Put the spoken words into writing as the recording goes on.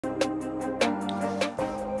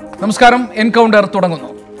നമസ്കാരം. എൻകൗണ്ടർ തുടങ്ങുന്നു.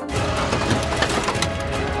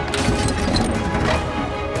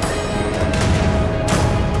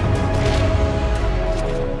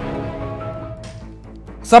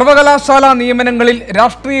 സർവകലാശാല നിയമനങ്ങളിൽ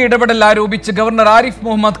രാഷ്ട്രീയ ഇടപെടൽ ആരോപിച്ച് ഗവർണർ ആരിഫ്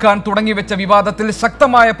മുഹമ്മദ് ഖാൻ തുടങ്ങിവെച്ച വിവാദത്തിൽ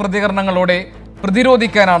ശക്തമായ പ്രതികരണങ്ങളോടെ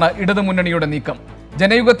പ്രതിരോധിക്കാനാണ് ഇടതുമുന്നണിയുടെ നീക്കം.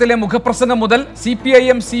 ജനയുഗത്തിലെ മുഖപ്രസംഗം മുതൽ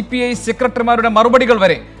CPIM CPI സെക്രട്ടറിമാരുടെ മറുപടികൾ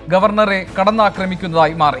വരെ ഗവർണറെ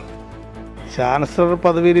കടന്നാക്രമിക്കുന്നതായി മാറി. ചാൻസലർ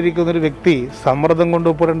പദവിയിലിരിക്കുന്ന ഒരു വ്യക്തി സമ്മർദ്ദം കൊണ്ട്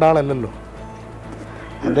ഒപ്പിടേണ്ട ആളല്ലല്ലോ.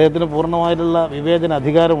 അദ്ദേഹത്തിന് പൂർണ്ണമായിട്ടുള്ള വിവേചന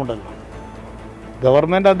അധികാരമുണ്ടല്ലോ.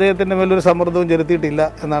 ഗവൺമെൻറ് അദ്ദേഹത്തിൻ്റെ മേലൊരു സമ്മർദ്ദവും ചെലുത്തിയിട്ടില്ല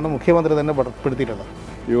എന്നാണ് മുഖ്യമന്ത്രി തന്നെ പെടുത്തിയിട്ടുള്ളത്.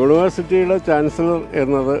 യൂണിവേഴ്സിറ്റിയുടെ ചാൻസലർ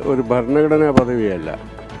എന്നത് ഒരു ഭരണഘടനാ പദവിയല്ല.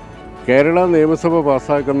 കേരള നിയമസഭ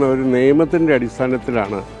പാസ്സാക്കുന്ന ഒരു നിയമത്തിൻ്റെ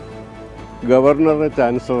അടിസ്ഥാനത്തിലാണ് ഗവർണറെ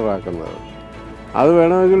ചാൻസലറാക്കുന്നത്. അത്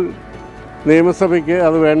വേണമെങ്കിൽ നിയമസഭയ്ക്ക്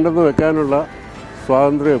അത് വേണ്ടെന്ന് വെക്കാനുള്ള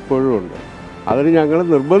സ്വാതന്ത്ര്യം എപ്പോഴും ഉണ്ട്. അതിന് ഞങ്ങൾ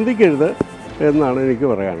നിർബന്ധിക്കരുത് എന്നാണ് എനിക്ക്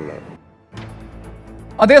പറയാനുള്ളത്.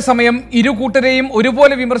 അതേസമയം ഇരു കൂട്ടരെയും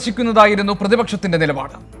ഒരുപോലെ വിമർശിക്കുന്നതായിരുന്നു പ്രതിപക്ഷത്തിന്റെ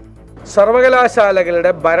നിലപാട്.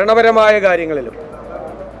 സർവകലാശാലകളുടെ ഭരണപരമായ കാര്യങ്ങളിലും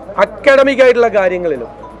അക്കാഡമിക് ആയിട്ടുള്ള കാര്യങ്ങളിലും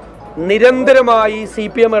നിരന്തരമായി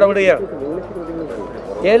CPM ഇടപെടുകയാണ്.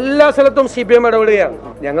 എല്ലാ സ്ഥലത്തും CPM ഇടപെടുകയാണ്.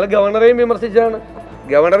 ഞങ്ങൾ ഗവർണറെയും വിമർശിച്ചാണ്.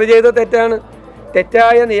 ഗവർണർ ചെയ്ത തെറ്റാണ്.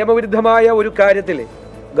 തെറ്റായ നിയമവിരുദ്ധമായ ഒരു കാര്യത്തിൽ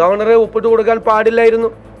ഗവർണറെ ഒപ്പിട്ട് കൊടുക്കാൻ പാടില്ലായിരുന്നു.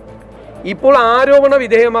 ഇപ്പോൾ ആരോപണ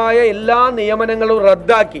വിധേയമായ എല്ലാ നിയമനങ്ങളും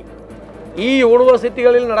റദ്ദാക്കി ഈ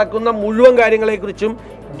യൂണിവേഴ്സിറ്റികളിൽ നടക്കുന്ന മുഴുവൻ കാര്യങ്ങളെക്കുറിച്ചും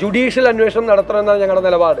ജുഡീഷ്യൽ അന്വേഷണം നടത്തണമെന്നാണ് ഞങ്ങളുടെ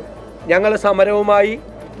നിലപാട്. ഞങ്ങൾ സമരവുമായി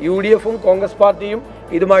UDFും കോൺഗ്രസ് പാർട്ടിയും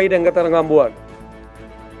ഇതുമായി രംഗത്തിറങ്ങാൻ പോവാണ്.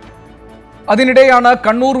 അതിനിടെയാണ്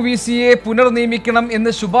കണ്ണൂർ VCയെ പുനർനിയമിക്കണം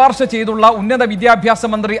എന്ന് ശുപാർശ ചെയ്തുള്ള ഉന്നത വിദ്യാഭ്യാസ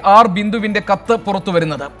മന്ത്രി R. ബിന്ദുവിന്റെ കത്ത്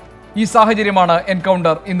പുറത്തുവരുന്നത്. ഈ സാഹചര്യമാണ്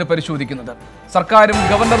എൻകൗണ്ടർ ഇന്ന് പരിശോധിക്കുന്നത്. സർക്കാരും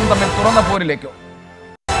ഗവർണറും തമ്മിൽ തുറന്ന പോരിലേക്കോ?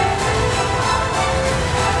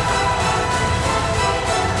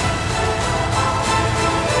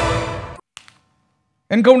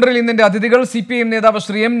 എൻകൗണ്ടറിൽ ഇന്നിന്റെ അതിഥികൾ CPIM നേതാവ്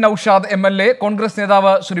ശ്രീ M. നൌഷാദ് MLA, കോൺഗ്രസ്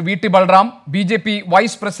നേതാവ് Shri VT Balram, BJP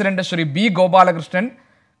vice president Shri B. Gopalakrishnan,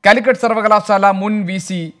 Calicut സർവകലാശാല മുൻ VC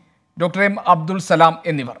doctor M. Abdul Salam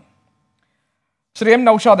എന്നിവർ. ശ്രീ M.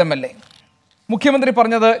 നൌഷാദ് MLA, മുഖ്യമന്ത്രി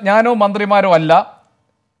പറഞ്ഞത് ഞാനോ മന്ത്രിമാരോ അല്ല,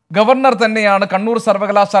 ഗവർണർ തന്നെയാണ് കണ്ണൂർ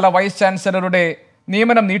സർവകലാശാല വൈസ് ചാൻസലറുടെ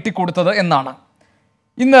നിയമനം നീട്ടിക്കൊടുത്തത് എന്നാണ്.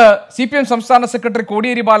 ഇന്ന് CPM സംസ്ഥാന സെക്രട്ടറി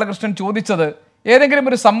കോടിയേരി ബാലകൃഷ്ണൻ ചോദിച്ചത്, ഏതെങ്കിലും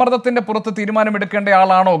ഒരു സമ്മർദ്ദത്തിന്റെ പുറത്ത് തീരുമാനമെടുക്കേണ്ട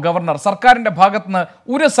ആളാണോ ഗവർണർ? സർക്കാരിന്റെ ഭാഗത്തുനിന്ന്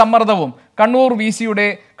ഒരു സമ്മർദ്ദവും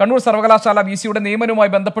കണ്ണൂർ സർവകലാശാല VCയുടെ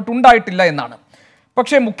നിയമനവുമായി ബന്ധപ്പെട്ടുണ്ടായിട്ടില്ല എന്നാണ്.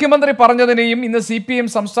 പക്ഷേ മുഖ്യമന്ത്രി പറഞ്ഞതിനെയും ഇന്ന് CPM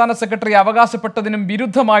സംസ്ഥാന സെക്രട്ടറി അവകാശപ്പെട്ടതിനും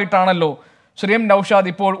വിരുദ്ധമായിട്ടാണല്ലോ ശ്രീ M.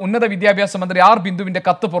 നൌഷാദ് ഇപ്പോൾ ഉന്നത വിദ്യാഭ്യാസ മന്ത്രി R. ബിന്ദുവിന്റെ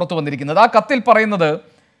കത്ത് പുറത്തു വന്നിരിക്കുന്നത്. ആ കത്തിൽ പറയുന്നത്,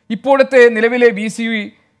 ഇപ്പോഴത്തെ നിലവിലെ VC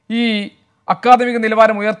ഈ അക്കാദമിക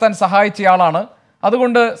നിലവാരം ഉയർത്താൻ സഹായിച്ചയാളാണ്.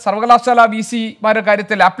 അതുകൊണ്ട് സർവകലാശാല VCമാരുടെ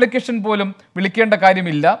കാര്യത്തിൽ ആപ്ലിക്കേഷൻ പോലും വിളിക്കേണ്ട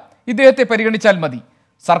കാര്യമില്ല, ഇദ്ദേഹത്തെ പരിഗണിച്ചാൽ മതി.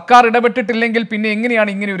 സർക്കാർ ഇടപെട്ടിട്ടില്ലെങ്കിൽ പിന്നെ എങ്ങനെയാണ്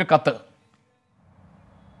ഇങ്ങനെ ഒരു കത്ത്?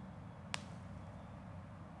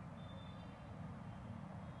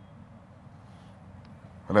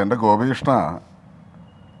 അല്ല, എൻ്റെ ഗോപികൃഷ്ണ,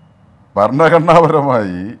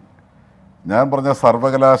 ഭരണഘടനാപരമായി ഞാൻ പറഞ്ഞ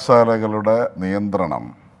സർവകലാശാലകളുടെ നിയന്ത്രണം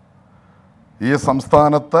ഈ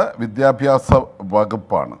സംസ്ഥാനത്തെ വിദ്യാഭ്യാസ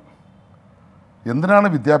വകുപ്പാണ്. എന്തിനാണ്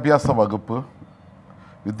വിദ്യാഭ്യാസ വകുപ്പ്?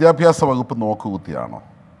 വിദ്യാഭ്യാസ വകുപ്പ് നോക്കുകുത്തിയാണോ?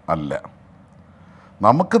 അല്ല.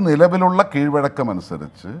 നമുക്ക് നിലവിലുള്ള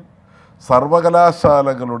കീഴ്വഴക്കമനുസരിച്ച്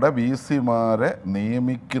സർവകലാശാലകളുടെ VCമാരെ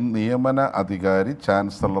നിയമന അധികാരി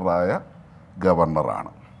ചാൻസലറായ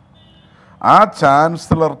ഗവർണറാണ്. ആ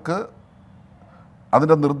ചാൻസലർക്ക്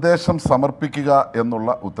അതിൻ്റെ നിർദ്ദേശം സമർപ്പിക്കുക എന്നുള്ള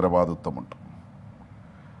ഉത്തരവാദിത്വമുണ്ട്.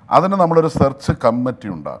 അതിന് നമ്മളൊരു സെർച്ച് കമ്മിറ്റി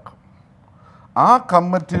ഉണ്ടാക്കും. ആ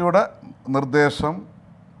കമ്മിറ്റിയുടെ നിർദ്ദേശം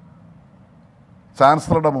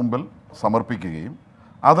ചാൻസലറുടെ മുമ്പിൽ സമർപ്പിക്കുകയും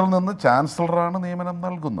അതിൽ നിന്ന് ചാൻസലറാണ് നിയമനം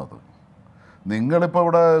നൽകുന്നത്. നിങ്ങളിപ്പോൾ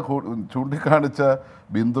ഇവിടെ ചൂണ്ടിക്കാണിച്ച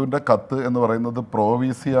ബിന്ദുവിൻ്റെ കത്ത് എന്ന് പറയുന്നത് പ്രോ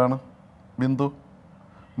VCയാണ് ബിന്ദു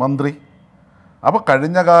മന്ത്രി. അപ്പോൾ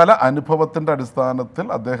കഴിഞ്ഞകാല അനുഭവത്തിൻ്റെ അടിസ്ഥാനത്തിൽ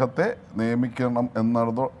അദ്ദേഹത്തെ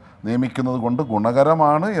നിയമിക്കുന്നത് കൊണ്ട്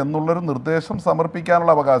ഗുണകരമാണ് എന്നുള്ളൊരു നിർദ്ദേശം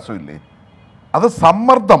സമർപ്പിക്കാനുള്ള അവകാശമില്ലേ? അത്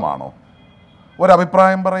സമ്മർദ്ദമാണോ?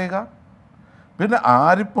 ഒരഭിപ്രായം പറയുക. പിന്നെ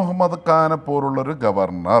ആരിഫ് മുഹമ്മദ് ഖാനെ പോലുള്ളൊരു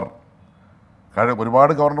ഗവർണർ,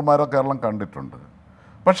 ഒരുപാട് ഗവർണർമാരെ കേരളം കണ്ടിട്ടുണ്ട്,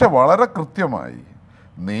 പക്ഷെ വളരെ കൃത്യമായി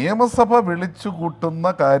നിയമസഭ വിളിച്ചു കൂട്ടുന്ന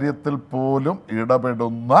കാര്യത്തിൽ പോലും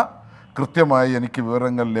ഇടപെടുന്ന, കൃത്യമായി എനിക്ക്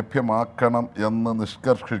വിവരങ്ങൾ ലഭ്യമാക്കണം എന്ന്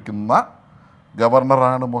നിഷ്കർഷിക്കുന്ന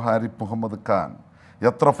ഗവർണറാണ് ആരിഫ് മുഹമ്മദ് ഖാൻ.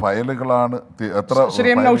 എത്ര ഫയലുകളാണ് ശ്രീ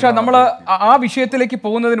M. നൌഷാദ്, നമ്മൾ ആ വിഷയത്തിലേക്ക്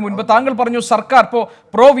പോകുന്നതിന് മുൻപ് താങ്കൾ പറഞ്ഞു സർക്കാർ ഇപ്പോൾ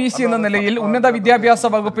പ്രോ VC എന്ന നിലയിൽ ഉന്നത വിദ്യാഭ്യാസ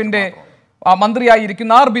വകുപ്പിന്റെ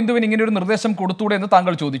മന്ത്രിയായിരിക്കുന്ന ആർ ബിന്ദുവിന് ഇങ്ങനെ ഒരു നിർദ്ദേശം കൊടുത്തൂടെ എന്ന്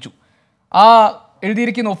താങ്കൾ ചോദിച്ചു. ആ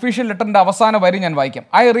എഴുതിയിരിക്കുന്ന ഒഫീഷ്യൽ ലെറ്ററിന്റെ അവസാന വരി ഞാൻ വായിക്കാം.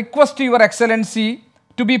 I request your excellency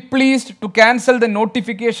to be pleased to cancel the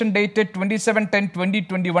notification dated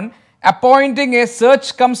 27/10/2021 appointing a search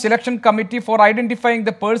cum selection committee for identifying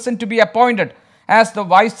the person to be appointed as the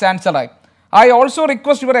vice chancellor. I also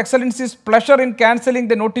request your excellency's pleasure in cancelling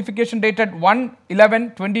the notification dated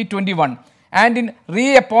 1/11/2021 and in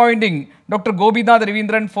reappointing Dr. Gobinath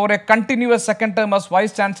Ravindran for a continuous second term as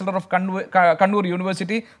vice chancellor of Kannur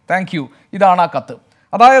University. Thank you. ഇതാണ് ആ കത്ത്.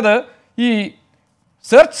 അതായത് ഈ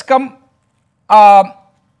search come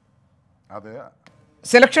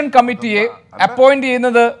selection കമ്മിറ്റിയെ appoint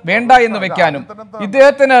ചെയ്യുന്നത് വേണ്ട എന്ന് വെക്കാനും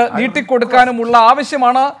ഇദ്ദേഹത്തിന് നീട്ടിക്കൊടുക്കാനുമുള്ള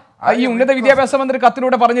ആവശ്യമാണ് ഈ ഉന്നത വിദ്യാഭ്യാസ മന്ത്രി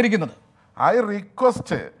കത്തിലൂടെ പറഞ്ഞിരിക്കുന്നത്.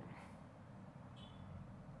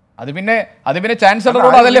 അത് പിന്നെ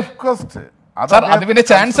ചാൻസലറോട് അതല്ലേ സാർ, അത് പിന്നെ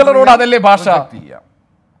ചാൻസലറോട് അതല്ലേ ഭാഷ,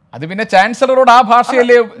 അത് പിന്നെ ചാൻസലറോട് ആ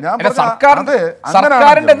ഭാഷയല്ലേ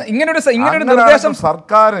സർക്കാരിന്റെ ഇങ്ങനൊരു നിർദ്ദേശം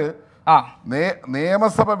സർക്കാർ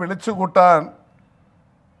നിയമസഭ വിളിച്ചുകൂട്ടാൻ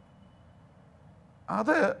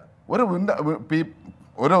അത്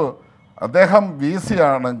ഒരു അദ്ദേഹം വി സി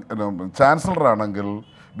ചാൻസലർ ആണെങ്കിൽ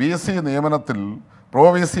വി സി നിയമനത്തിൽ പ്രോ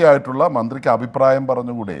വി സി ആയിട്ടുള്ള മന്ത്രിക്ക് അഭിപ്രായം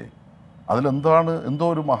പറഞ്ഞുകൂടെ? അതിലെന്താണ്? എന്തോ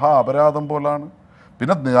ഒരു മഹാ അപരാധം പോലാണ്.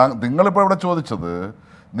 പിന്നെ നിങ്ങളിപ്പോൾ ഇവിടെ ചോദിച്ചത്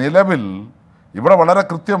നിലവിൽ ഇവിടെ വളരെ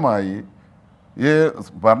കൃത്യമായി ഈ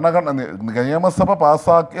നിയമസഭ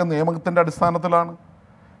പാസ്സാക്കിയ നിയമത്തിൻ്റെ അടിസ്ഥാനത്തിലാണ്.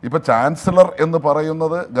 ഇപ്പോൾ ചാൻസലർ എന്ന്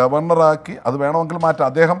പറയുന്നത് ഗവർണറാക്കി അത് വേണമെങ്കിൽ മാറ്റാം,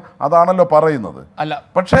 അദ്ദേഹം അതാണല്ലോ പറയുന്നത്. അല്ല,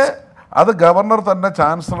 പക്ഷേ അത് ഗവർണർ തന്നെ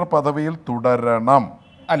ചാൻസലർ പദവിയിൽ തുടരണം.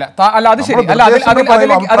 അത് ശരി.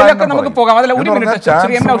 അതിലൊക്കെ നമുക്ക് പോകാം. അതല്ല, ഒരു മിനിറ്റ്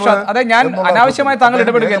ശ്രീ എം നൗഷാദ്, അതായത് ഞാൻ അനാവശ്യമായി താങ്കൾ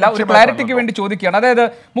ഇടപെടുകയല്ല, ഒരു ക്ലാരിറ്റിക്ക് വേണ്ടി ചോദിക്കുകയാണ്. അതായത്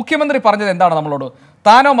മുഖ്യമന്ത്രി പറഞ്ഞത് എന്താണ് നമ്മളോട്?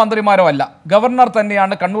 താനോ മന്ത്രിമാരോ അല്ല, ഗവർണർ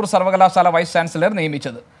തന്നെയാണ് കണ്ണൂർ സർവകലാശാല വൈസ് ചാൻസലർ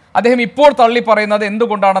നിയമിച്ചത്. അദ്ദേഹം ഇപ്പോൾ തള്ളി പറയുന്നത്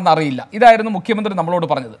എന്തുകൊണ്ടാണെന്ന് അറിയില്ല. ഇതായിരുന്നു മുഖ്യമന്ത്രി നമ്മളോട്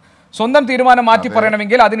പറഞ്ഞത്. സ്വന്തം തീരുമാനം മാറ്റി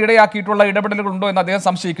പറയണമെങ്കിൽ അതിനിടയാക്കിയിട്ടുള്ള ഇടപെടലുകൾ ഉണ്ടോ എന്ന് അദ്ദേഹം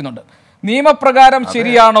സംശയിക്കുന്നുണ്ട്. നിയമപ്രകാരം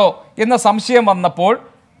ശരിയാണോ എന്ന സംശയം വന്നപ്പോൾ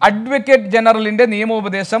അഡ്വക്കേറ്റ് ജനറലിന്റെ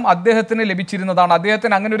നിയമോപദേശം അദ്ദേഹത്തിന് ലഭിച്ചിരുന്നതാണ്.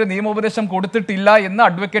 അദ്ദേഹത്തിന് അങ്ങനെ ഒരു നിയമോപദേശം കൊടുത്തിട്ടില്ല എന്ന്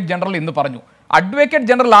അഡ്വക്കേറ്റ് ജനറൽ ഇന്ന് പറഞ്ഞു. അഡ്വക്കേറ്റ്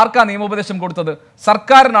ജനറൽ ആർക്കാ നിയമോപദേശം കൊടുത്തത്?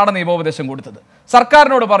 സർക്കാരിനാണ് നിയമോപദേശം കൊടുത്തത്.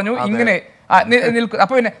 സർക്കാരിനോട് പറഞ്ഞു ഇങ്ങനെ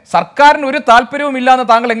അപ്പൊ പിന്നെ സർക്കാരിന് ഒരു താല്പര്യവും ഇല്ല എന്ന്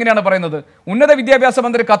താങ്കൾ എങ്ങനെയാണ് പറയുന്നത്? ഉന്നത വിദ്യാഭ്യാസ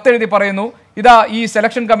മന്ത്രി കത്തെഴുതി പറയുന്നു ഇതാ ഈ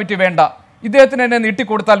സെലക്ഷൻ കമ്മിറ്റി വേണ്ട, ഇദ്ദേഹത്തിന് എന്നെ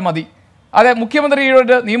നീട്ടിക്കൊടുത്താൽ മതി. അതെ,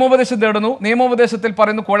 മുഖ്യമന്ത്രിയോട് നിയമോപദേശം തേടുന്നു, നിയമോപദേശത്തിൽ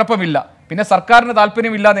പറയുന്നു കുഴപ്പമില്ല. പിന്നെ സർക്കാരിന്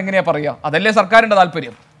താല്പര്യമില്ല എന്ന് എങ്ങനെയാ പറയുക? അതല്ലേ സർക്കാരിന്റെ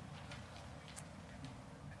താല്പര്യം?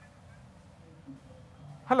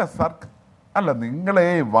 അല്ല, നിങ്ങളെ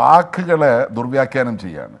വാക്കുകളെ ദുർവ്യാഖ്യാനം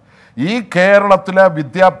ചെയ്യാണ്. ഈ കേരളത്തിലെ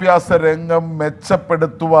വിദ്യാഭ്യാസ രംഗം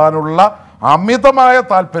മെച്ചപ്പെടുത്തുവാനുള്ള അമിതമായ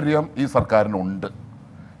താല്പര്യം ഈ സർക്കാരിനുണ്ട്.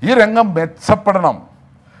 ഈ രംഗം മെച്ചപ്പെടണം.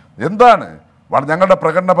 എന്താണ് ഞങ്ങളുടെ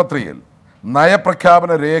പ്രകടന പത്രികയിൽ,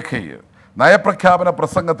 നയപ്രഖ്യാപന രേഖയിൽ, നയപ്രഖ്യാപന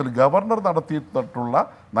പ്രസംഗത്തിൽ, ഗവർണർ നടത്തിയിട്ടുള്ള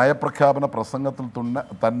നയപ്രഖ്യാപന പ്രസംഗത്തിൽ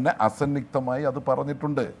തന്നെ അസന്നിഗ്ധമായി അത്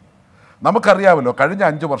പറഞ്ഞിട്ടുണ്ട്. നമുക്കറിയാമല്ലോ, കഴിഞ്ഞ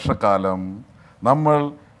 5 വർഷക്കാലം നമ്മൾ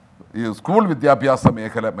ഈ സ്കൂൾ വിദ്യാഭ്യാസ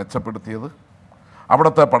മേഖല മെച്ചപ്പെടുത്തിയത്,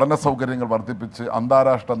 അവിടുത്തെ പഠന സൗകര്യങ്ങൾ വർദ്ധിപ്പിച്ച്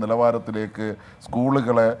അന്താരാഷ്ട്ര നിലവാരത്തിലേക്ക്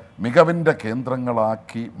സ്കൂളുകളെ മികവിൻ്റെ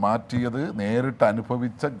കേന്ദ്രങ്ങളാക്കി മാറ്റിയത് നേരിട്ട്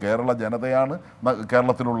അനുഭവിച്ച കേരള ജനതയാണ്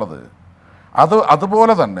കേരളത്തിലുള്ളത്.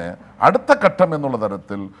 അതുപോലെ തന്നെ അടുത്ത ഘട്ടം എന്നുള്ള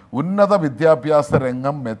തരത്തിൽ ഉന്നത വിദ്യാഭ്യാസ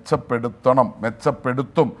രംഗം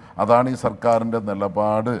മെച്ചപ്പെടുത്തും. അതാണ് ഈ സർക്കാരിൻ്റെ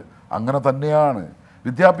നിലപാട്. അങ്ങനെ തന്നെയാണ്.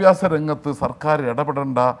 വിദ്യാഭ്യാസ രംഗത്ത് സർക്കാർ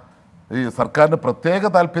ഇടപെടേണ്ട, ഈ സർക്കാരിന് പ്രത്യേക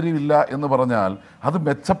താല്പര്യമില്ല എന്ന് പറഞ്ഞാൽ അത്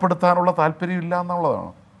മെച്ചപ്പെടുത്താനുള്ള താല്പര്യമില്ല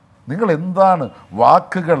എന്നുള്ളതാണ്. നിങ്ങൾ എന്താണ്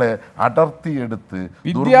വാക്കുകളെ അടർത്തിയെടുത്ത്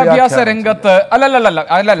വിദ്യാഭ്യാസ രംഗത്ത്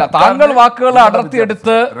അല്ലല്ല താങ്കൾ വാക്കുകളെ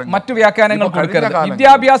അടർത്തിയെടുത്ത് മറ്റു വ്യാഖ്യാനങ്ങൾ കൊടുക്കരുത്.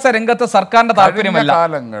 വിദ്യാഭ്യാസ രംഗത്ത് സർക്കാരിന്റെ താല്പര്യമല്ല,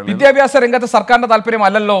 വിദ്യാഭ്യാസ രംഗത്ത് സർക്കാരിന്റെ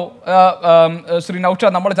താല്പര്യമല്ലല്ലോ ശ്രീ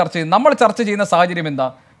നൗഷാദ് നമ്മൾ ചർച്ച ചെയ്യുന്ന സാഹചര്യം എന്താ?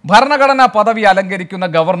 ഭരണഘടനാ പദവി അലങ്കരിക്കുന്ന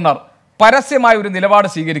ഗവർണർ പരസ്യമായ ഒരു നിലപാട്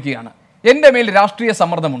സ്വീകരിക്കുകയാണ്. എൻ്റെ മേൽ രാഷ്ട്രീയ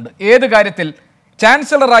സമ്മർദ്ദമുണ്ട്. ഏത് കാര്യത്തിൽ?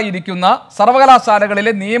 ചാൻസലറായിരിക്കുന്ന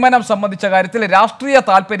സർവകലാശാലകളിലെ നിയമനം സംബന്ധിച്ച കാര്യത്തിൽ രാഷ്ട്രീയ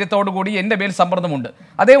താല്പര്യത്തോടുകൂടി എൻ്റെ മേൽ സമ്മർദ്ദമുണ്ട്.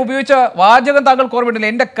 അദ്ദേഹം ഉപയോഗിച്ച വാചകം താങ്കൾക്ക് ഓർമ്മയിട്ടില്ല.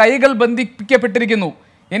 എൻ്റെ കൈകൾ ബന്ധിപ്പിക്കപ്പെട്ടിരിക്കുന്നു,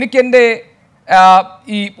 എനിക്ക് എൻ്റെ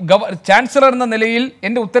ഈ ചാൻസലർ എന്ന നിലയിൽ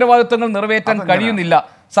എൻ്റെ ഉത്തരവാദിത്വങ്ങൾ നിറവേറ്റാൻ കഴിയുന്നില്ല,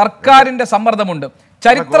 സർക്കാരിൻ്റെ സമ്മർദ്ദമുണ്ട്.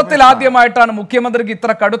 ചരിത്രത്തിൽ ആദ്യമായിട്ടാണ് മുഖ്യമന്ത്രിക്ക്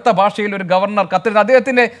ഇത്ര കടുത്ത ഭാഷയിൽ ഒരു ഗവർണർ കത്തിരുന്നത്.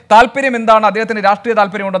 അദ്ദേഹത്തിൻ്റെ താല്പര്യം എന്താണ്? അദ്ദേഹത്തിന് രാഷ്ട്രീയ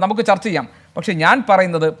താല്പര്യമുണ്ടോ? നമുക്ക് ചർച്ച ചെയ്യാം. പക്ഷെ ഞാൻ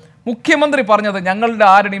പറയുന്നത്, മുഖ്യമന്ത്രി പറഞ്ഞത് ഞങ്ങളുടെ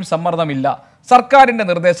ആരുടെയും സമ്മർദ്ദമില്ല, സർക്കാരിന്റെ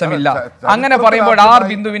നിർദ്ദേശമില്ല. അങ്ങനെ പറയുമ്പോൾ ആർ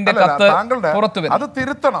ബിന്ദുവിന്റെ കത്ത് പുറത്തു വരും. അത്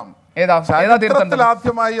തിരുത്തണം. ഏതാ തിരുത്തൽ?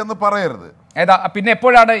 ആദ്യമായി എന്ന് പറയരുത്. ഏതാ പിന്നെ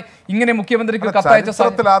എപ്പോഴാണ് ഇങ്ങനെ മുഖ്യമന്ത്രിക്ക്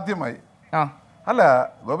കത്തയച്ച ആദ്യമായി? അല്ല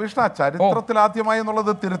ഗോപീഷ്ണ, ചരിത്രത്തിൽ ആദ്യമായി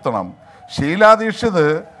എന്നുള്ളത് തിരുത്തണം. ഷീലാ ദീക്ഷിത്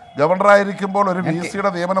ഗവർണറായിരിക്കുമ്പോൾ ഒരു വി സിയുടെ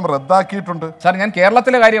നിയമനം റദ്ദാക്കിയിട്ടുണ്ട്. സാർ, ഞാൻ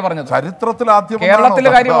കേരളത്തിലെ കാര്യം പറഞ്ഞത്. ചരിത്രത്തിൽ ആദ്യം കേരളത്തിലെ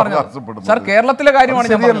കാര്യം പറഞ്ഞത് സാർ, കേരളത്തിലെ കാര്യമാണ്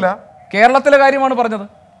ഞാൻ പറഞ്ഞത്. കേരളത്തിലെ കാര്യമാണ് പറഞ്ഞത്,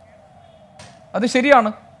 അത്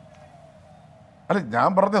ശരിയാണ്. അല്ല, ഞാൻ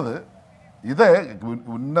പറഞ്ഞത് ഇത്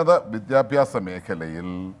ഉന്നത വിദ്യാഭ്യാസ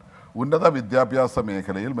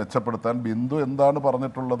മേഖലയിൽ മെച്ചപ്പെടുത്താൻ ബിന്ദു എന്താണ്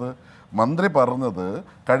പറഞ്ഞിട്ടുള്ളത്? മന്ത്രി പറഞ്ഞത്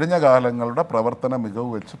കഴിഞ്ഞ കാലങ്ങളുടെ പ്രവർത്തന മികവ്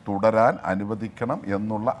വെച്ച് തുടരാൻ അനുവദിക്കണം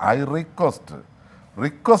എന്നുള്ള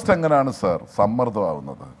റിക്വസ്റ്റ് എങ്ങനെയാണ് സാർ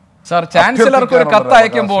സമ്മർദ്ദമാവുന്നത്? സാർ, ചാൻസലർക്ക് ഒരു കത്ത്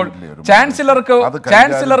അയക്കുമ്പോൾ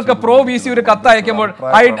ചാൻസലർക്ക് പ്രോ വി സി ഒരു കത്ത് അയക്കുമ്പോൾ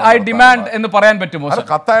ഐ ഡിമാൻഡ് എന്ന് പറയാൻ പറ്റുമോ?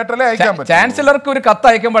 കത്തായിട്ടല്ലേ അയക്കാൻ പറ്റും. ചാൻസലർക്ക് ഒരു കത്ത്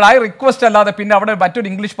അയക്കുമ്പോൾ ഐ റിക്വസ്റ്റ് അല്ലാതെ പിന്നെ അവിടെ മറ്റൊരു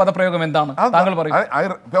ഇംഗ്ലീഷ് പദപ്രയോഗം എന്താണ്? താങ്കൾ പറയും.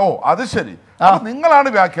 ഓ, അത് ശരി, നിങ്ങളാണ്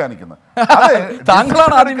വ്യാഖ്യാനിക്കുന്നത്.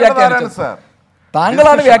 താങ്കളാണ് ആദ്യം വ്യാഖ്യാനിച്ചത് സാർ,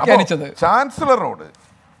 താങ്കളാണ് വ്യാഖ്യാനിച്ചത്.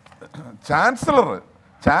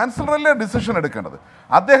 ചാൻസലറല്ലേ ഡിസിഷൻ എടുക്കേണ്ടത്.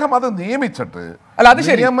 അദ്ദേഹം അത് നിയമിച്ചിട്ട് അത്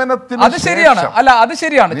ശരിയാണ്. അത്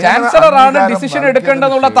ശരിയാണ്, ചാൻസലറാണ് ഡിസിഷൻ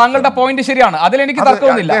എടുക്കേണ്ടതെന്നുള്ള താങ്കളുടെ പോയിന്റ് ശരിയാണ്. അതിലെനിക്ക്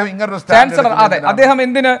തർക്കമൊന്നുമില്ല. ചാൻസലർ, അതെ, അദ്ദേഹം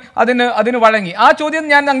എന്തിന് അതിന് വഴങ്ങി? ആ ചോദ്യം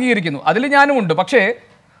ഞാൻ അംഗീകരിക്കുന്നു, അതിൽ ഞാനും ഉണ്ട്. പക്ഷേ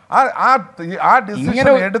ആ ഡിസിഷൻ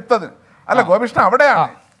എടുത്തത് അല്ല ഗോപിഷ്ണ, അവിടെയാണ്.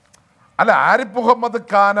 അല്ല, ആരിഫ് മുഹമ്മദ്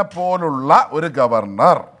ഖാനെ പോലുള്ള ഒരു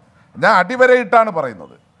ഗവർണർ, ഞാൻ അടിവരയിട്ടാണ്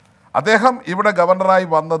പറയുന്നത്, അദ്ദേഹം ഇവിടെ ഗവർണറായി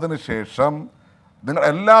വന്നതിന് ശേഷം നിങ്ങൾ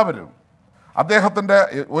എല്ലാവരും അദ്ദേഹത്തിൻ്റെ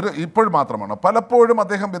ഇപ്പോഴും മാത്രമാണ്, പലപ്പോഴും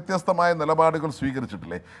അദ്ദേഹം വ്യത്യസ്തമായ നിലപാടുകൾ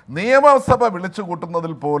സ്വീകരിച്ചിട്ടില്ലേ? നിയമസഭ വിളിച്ചു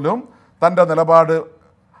കൂട്ടുന്നതിൽ പോലും തൻ്റെ നിലപാട്,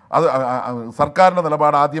 അത് സർക്കാരിൻ്റെ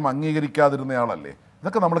നിലപാട് ആദ്യം അംഗീകരിക്കാതിരുന്നയാളല്ലേ?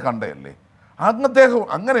 ഇതൊക്കെ നമ്മൾ കണ്ടതല്ലേ? അദ്ദേഹം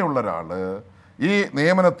അങ്ങനെയുള്ള ഒരാൾ ഈ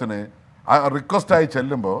നിയമനത്തിന് റിക്വസ്റ്റായി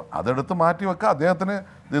ചെല്ലുമ്പോൾ അതെടുത്ത് മാറ്റി വെക്കുക. അദ്ദേഹത്തിന്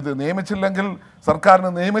ഇത് നിയമിച്ചില്ലെങ്കിൽ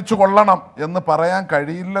സർക്കാരിന് നിയമിച്ചു കൊള്ളണം എന്ന് പറയാൻ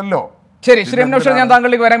കഴിയില്ലല്ലോ. ശരി, ശ്രീ നൗഷാദ്, ഞാൻ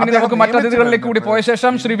താങ്കളിലേക്ക് വരാം. ഇനി നമുക്ക് മറ്റതിഥികളിലേക്ക് കൂടി പോയ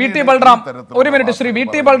ശേഷം ശ്രീ വി ടി ബൽറാം, ഒരു minute. Shri V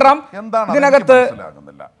T Balram, ഇതിനകത്ത്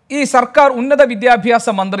ഈ സർക്കാർ ഉന്നത വിദ്യാഭ്യാസ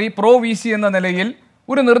മന്ത്രി പ്രോ വി സി എന്ന നിലയിൽ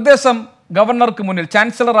ഒരു നിർദ്ദേശം ഗവർണർക്ക് മുന്നിൽ,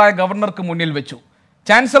 ചാൻസലറായ ഗവർണർക്ക് മുന്നിൽ വെച്ചു.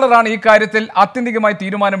 ചാൻസലറാണ് ഈ കാര്യത്തിൽ ആത്യന്തികമായി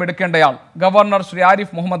തീരുമാനമെടുക്കേണ്ടയാൾ. ഗവർണർ ശ്രീ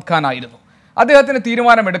ആരിഫ് മുഹമ്മദ് ഖാൻ ആയിരുന്നു. അദ്ദേഹത്തിന്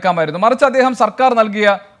തീരുമാനമെടുക്കാമായിരുന്നു. മറിച്ച് അദ്ദേഹം സർക്കാർ നൽകിയ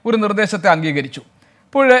ഒരു നിർദ്ദേശത്തെ അംഗീകരിച്ചു.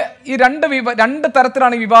 ഇപ്പോൾ ഈ രണ്ട്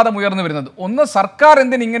തരത്തിലാണ് ഈ വിവാദം ഉയർന്നു വരുന്നത്. ഒന്ന്, സർക്കാർ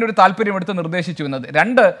എന്തിന് ഇങ്ങനെ ഒരു താല്പര്യമെടുത്ത് നിർദ്ദേശിച്ചു എന്നത്.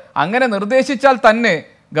 രണ്ട്, അങ്ങനെ നിർദ്ദേശിച്ചാൽ തന്നെ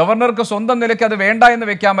ഗവർണർക്ക് സ്വന്തം നിലയ്ക്ക് അത് വേണ്ട എന്ന്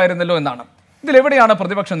വെക്കാമായിരുന്നല്ലോ എന്നാണ്. ഇതിലെവിടെയാണ്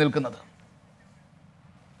പ്രതിപക്ഷം നിൽക്കുന്നത്?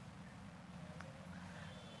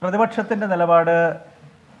 പ്രതിപക്ഷത്തിൻ്റെ നിലപാട്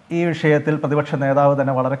ഈ വിഷയത്തിൽ പ്രതിപക്ഷ നേതാവ്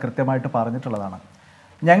തന്നെ വളരെ കൃത്യമായിട്ട് പറഞ്ഞിട്ടുള്ളതാണ്.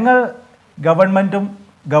 ഞങ്ങൾ ഗവൺമെൻറ്റും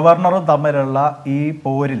ഗവർണറും തമ്മിലുള്ള ഈ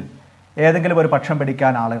പോരിൽ ഏതെങ്കിലും ഒരു പക്ഷം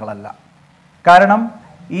പിടിക്കാൻ ആളുകളല്ല. കാരണം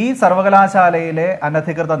ഈ സർവകലാശാലയിലെ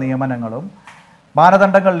അനധികൃത നിയമനങ്ങളും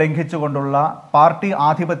മാനദണ്ഡങ്ങൾ ലംഘിച്ചുകൊണ്ടുള്ള പാർട്ടി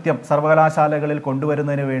ആധിപത്യം സർവകലാശാലകളിൽ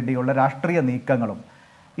കൊണ്ടുവരുന്നതിന് വേണ്ടിയുള്ള രാഷ്ട്രീയ നീക്കങ്ങളും,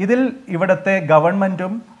 ഇതിൽ ഇവിടുത്തെ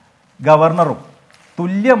ഗവൺമെൻറ്റും ഗവർണറും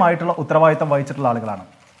തുല്യമായിട്ടുള്ള ഉത്തരവാദിത്തം വഹിച്ചിട്ടുള്ള ആളുകളാണ്.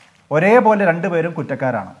 ഒരേപോലെ രണ്ടുപേരും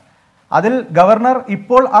കുറ്റക്കാരാണ്. അതിൽ ഗവർണർ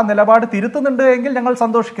ഇപ്പോൾ ആ നിലപാട് തിരുത്തുന്നുണ്ട് എങ്കിൽ ഞങ്ങൾ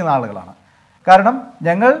സന്തോഷിക്കുന്ന ആളുകളാണ്. കാരണം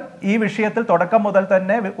ഞങ്ങൾ ഈ വിഷയത്തിൽ തുടക്കം മുതൽ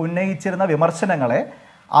തന്നെ ഉന്നയിച്ചിരുന്ന വിമർശനങ്ങളെ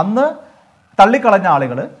അന്ന് തള്ളിക്കളഞ്ഞ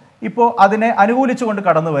ആളുകൾ ഇപ്പോൾ അതിനെ അനുകൂലിച്ചുകൊണ്ട്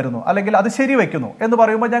കടന്നു വരുന്നു, അല്ലെങ്കിൽ അത് ശരിവെക്കുന്നു എന്ന്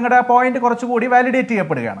പറയുമ്പോൾ ഞങ്ങളുടെ ആ പോയിന്റ് കുറച്ചുകൂടി വാലിഡേറ്റ്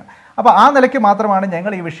ചെയ്യപ്പെടുകയാണ്. അപ്പോൾ ആ നിലയ്ക്ക് മാത്രമാണ്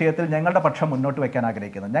ഞങ്ങൾ ഈ വിഷയത്തിൽ ഞങ്ങളുടെ പക്ഷം മുന്നോട്ട് വയ്ക്കാൻ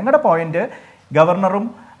ആഗ്രഹിക്കുന്നത്. ഞങ്ങളുടെ പോയിന്റ് ഗവർണറും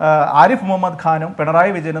ആരിഫ് മുഹമ്മദ് ഖാനും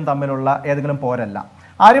പിണറായി വിജയനും തമ്മിലുള്ള ഏതെങ്കിലും പോരല്ല.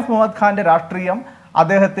 ആരിഫ് മുഹമ്മദ് ഖാന്റെ രാഷ്ട്രീയം,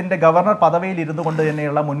 അദ്ദേഹത്തിൻ്റെ ഗവർണർ പദവിയിൽ ഇരുന്നു കൊണ്ട്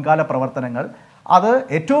തന്നെയുള്ള മുൻകാല പ്രവർത്തനങ്ങൾ, അത്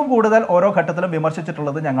ഏറ്റവും കൂടുതൽ ഓരോ ഘട്ടത്തിലും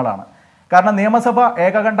വിമർശിച്ചിട്ടുള്ളത് ഞങ്ങളാണ്. കാരണം നിയമസഭ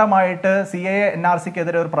ഏകകണ്ഠമായിട്ട് CAA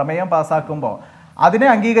NRCക്കെതിരെ ഒരു പ്രമേയം പാസ്സാക്കുമ്പോൾ അതിനെ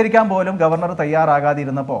അംഗീകരിക്കാൻ പോലും ഗവർണർ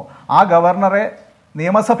തയ്യാറാകാതിരുന്നപ്പോൾ ആ ഗവർണറെ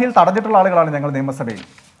നിയമസഭയിൽ തടഞ്ഞിട്ടുള്ള ആളുകളാണ് ഞങ്ങൾ. നിയമസഭയിൽ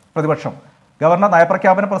പ്രതിപക്ഷം ഗവർണർ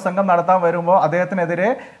നയപ്രഖ്യാപന പ്രസംഗം നടത്താൻ വരുമ്പോൾ അദ്ദേഹത്തിനെതിരെ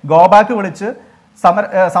ഗോബാക്ക് വിളിച്ച്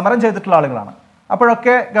സമരം ചെയ്തിട്ടുള്ള ആളുകളാണ്.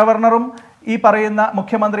 അപ്പോഴൊക്കെ ഗവർണറും ഈ പറയുന്ന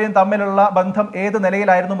മുഖ്യമന്ത്രിയും തമ്മിലുള്ള ബന്ധം ഏത്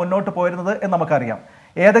നിലയിലായിരുന്നു മുന്നോട്ട് പോയിരുന്നത് എന്ന് നമുക്കറിയാം.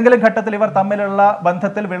 ഏതെങ്കിലും ഘട്ടത്തിൽ ഇവർ തമ്മിലുള്ള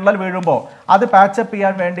ബന്ധത്തിൽ വിള്ളൽ വീഴുമ്പോൾ അത് പാച്ചപ്പ്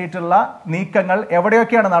ചെയ്യാൻ വേണ്ടിയിട്ടുള്ള നീക്കങ്ങൾ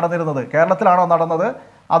എവിടെയൊക്കെയാണ് നടന്നിരുന്നത്, കേരളത്തിലാണോ നടന്നത്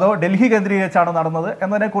അതോ ഡൽഹി കേന്ദ്രീകരിച്ചാണോ നടന്നത്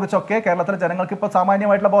എന്നതിനെക്കുറിച്ചൊക്കെ കേരളത്തിലെ ജനങ്ങൾക്ക് ഇപ്പോൾ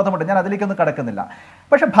സാമാന്യമായിട്ടുള്ള ബോധമുണ്ട്. ഞാൻ അതിലേക്കൊന്നും കടക്കുന്നില്ല.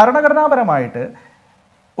 പക്ഷെ ഭരണഘടനാപരമായിട്ട്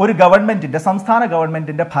ഒരു ഗവൺമെൻറ്റിൻ്റെ, സംസ്ഥാന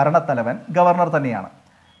ഗവൺമെൻറ്റിൻ്റെ ഭരണത്തലവൻ ഗവർണർ തന്നെയാണ്.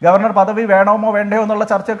 ഗവർണർ പദവി വേണമോ വേണ്ടയോ എന്നുള്ള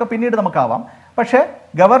ചർച്ചയൊക്കെ പിന്നീട് നമുക്കാവാം. പക്ഷേ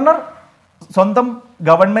ഗവർണർ സ്വന്തം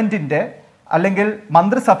ഗവൺമെൻറ്റിൻ്റെ അല്ലെങ്കിൽ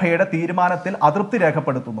മന്ത്രിസഭയുടെ തീരുമാനത്തിൽ അതൃപ്തി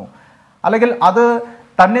രേഖപ്പെടുത്തുന്നു, അല്ലെങ്കിൽ അത്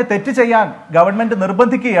തന്നെ തെറ്റ് ചെയ്യാൻ ഗവൺമെൻറ്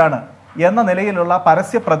നിർബന്ധിക്കുകയാണ് എന്ന നിലയിലുള്ള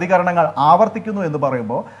പരസ്യ പ്രതികരണങ്ങൾ ആവർത്തിക്കുന്നു എന്ന്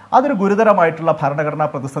പറയുമ്പോൾ അതൊരു ഗുരുതരമായിട്ടുള്ള ഭരണഘടനാ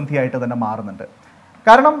പ്രതിസന്ധിയായിട്ട് തന്നെ മാറുന്നുണ്ട്.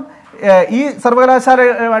 കാരണം ഈ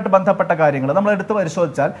സർവകലാശാലയുമായിട്ട് ബന്ധപ്പെട്ട കാര്യങ്ങൾ നമ്മൾ എടുത്ത്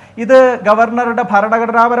പരിശോധിച്ചാൽ ഇത് ഗവർണറുടെ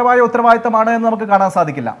ഭരണഘടനാപരമായ ഉത്തരവാദിത്തമാണ് എന്ന് നമുക്ക് കാണാൻ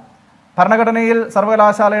സാധിക്കില്ല. ഭരണഘടനയിൽ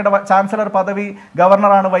സർവകലാശാലയുടെ ചാൻസലർ പദവി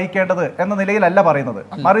ഗവർണറാണ് വഹിക്കേണ്ടത് എന്ന നിലയിലല്ല പറയുന്നത്.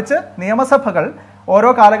 മറിച്ച് നിയമസഭകൾ ഓരോ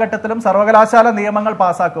കാലഘട്ടത്തിലും സർവകലാശാല നിയമങ്ങൾ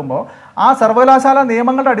പാസ്സാക്കുമ്പോൾ ആ സർവകലാശാല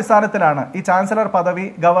നിയമങ്ങളുടെ അടിസ്ഥാനത്തിലാണ് ഈ ചാൻസലർ പദവി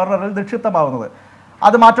ഗവർണറിൽ നിക്ഷിപ്തമാവുന്നത്.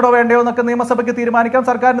 അത് മാറ്റണോ വേണ്ടയോ എന്നൊക്കെ നിയമസഭയ്ക്ക് തീരുമാനിക്കാം,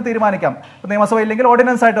 സർക്കാരിന് തീരുമാനിക്കാം. നിയമസഭ ഇല്ലെങ്കിൽ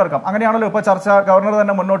ഓർഡിനൻസ് ആയിട്ട് വെക്കാം. അങ്ങനെയാണല്ലോ ഇപ്പൊ ചർച്ച ഗവർണർ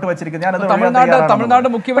തന്നെ മുന്നോട്ട് വെച്ചിരിക്കുന്നത്. തമിഴ്നാട്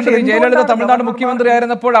മുഖ്യമന്ത്രി ജയലളിത തമിഴ്നാട് മുഖ്യമന്ത്രി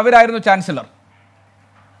ആയിരുന്നപ്പോൾ അവരായിരുന്നു ചാൻസലർ.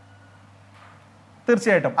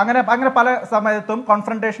 തീർച്ചയായിട്ടും അങ്ങനെ പല സമയത്തും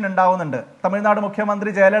കോൺഫ്രണ്ടേഷൻ ഉണ്ടാവുന്നുണ്ട്. തമിഴ്നാട് മുഖ്യമന്ത്രി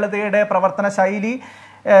ജയലളിതയുടെ പ്രവർത്തന ശൈലി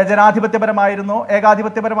ജനാധിപത്യപരമായിരുന്നു,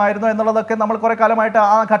 ഏകാധിപത്യപരമായിരുന്നു എന്നുള്ളതൊക്കെ നമ്മൾ കുറെ കാലമായിട്ട്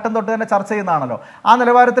ആ ഘട്ടം തൊട്ട് തന്നെ ചർച്ച ചെയ്യുന്നതാണല്ലോ. ആ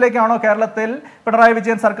നിലവാരത്തിലേക്കാണോ കേരളത്തിൽ പിണറായി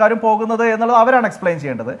വിജയൻ സർക്കാരും പോകുന്നത് എന്നുള്ളത് അവരാണ് എക്സ്പ്ലെയിൻ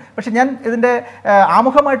ചെയ്യേണ്ടത്. പക്ഷെ ഞാൻ ഇതിന്റെ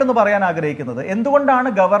ആമുഖമായിട്ടൊന്ന് പറയാൻ ആഗ്രഹിക്കുന്നത്, എന്തുകൊണ്ടാണ്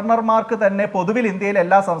ഗവർണർമാർക്ക് തന്നെ പൊതുവിൽ ഇന്ത്യയിലെ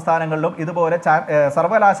എല്ലാ സംസ്ഥാനങ്ങളിലും ഇതുപോലെ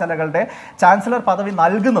സർവകലാശാലകളുടെ ചാൻസലർ പദവി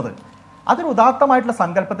നൽകുന്നത്? അതൊരു ഉദാത്തമായിട്ടുള്ള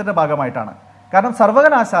സങ്കല്പത്തിന്റെ ഭാഗമായിട്ടാണ്. കാരണം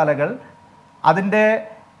സർവകലാശാലകൾ അതിൻ്റെ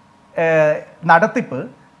നടത്തിപ്പ്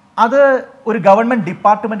അത് ഒരു ഗവൺമെന്റ്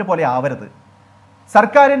ഡിപ്പാർട്ട്മെന്റ് പോലെ ആവരുത്.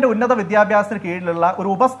 സർക്കാരിന്റെ ഉന്നത വിദ്യാഭ്യാസത്തിന് കീഴിലുള്ള ഒരു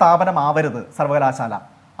ഉപസ്ഥാപനം ആവരുത് സർവകലാശാല.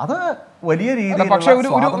 അത് വലിയ രീതിയിൽ പക്ഷേ ഒരു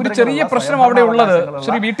ചെറിയ പ്രശ്നം അവിടെ ഉള്ളത്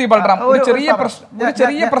ശ്രീ വി ടി ബൽറാം, ഒരു ചെറിയ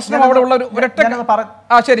പ്രശ്നം അവിടെ ഉള്ള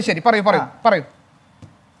ശരി പറയൂ.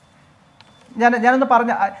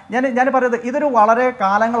 ഞാനൊന്ന് ഞാൻ പറയുന്നത്, ഇതൊരു വളരെ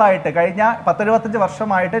കാലങ്ങളായിട്ട് കഴിഞ്ഞ 10-25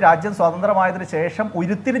 വർഷമായിട്ട് രാജ്യം സ്വതന്ത്രമായതിനു ശേഷം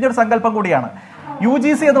ഉരുത്തിരിഞ്ഞൊരു സങ്കല്പം കൂടിയാണ്.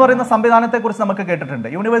 UGC എന്ന് പറയുന്ന സംവിധാനത്തെക്കുറിച്ച് നമുക്ക് കേട്ടിട്ടുണ്ട്.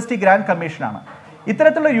 യൂണിവേഴ്സിറ്റി ഗ്രാന്റ് കമ്മീഷനാണ്.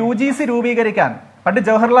 ഇത്തരത്തിലുള്ള UGC രൂപീകരിക്കാൻ പണ്ട്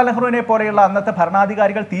ജവഹർലാൽ നെഹ്റുവിനെ പോലെയുള്ള അന്നത്തെ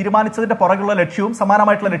ഭരണാധികാരികൾ തീരുമാനിച്ചതിന്റെ പുറകുള്ള ലക്ഷ്യവും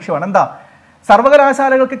സമാനമായിട്ടുള്ള ലക്ഷ്യമാണ്. എന്താ?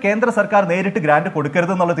 സർവകലാശാലകൾക്ക് കേന്ദ്ര സർക്കാർ നേരിട്ട് ഗ്രാന്റ്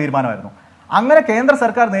കൊടുക്കരുത് എന്നുള്ള തീരുമാനമായിരുന്നു. അങ്ങനെ കേന്ദ്ര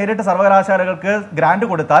സർക്കാർ നേരിട്ട് സർവകലാശാലകൾക്ക് ഗ്രാന്റ്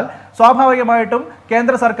കൊടുത്താൽ സ്വാഭാവികമായിട്ടും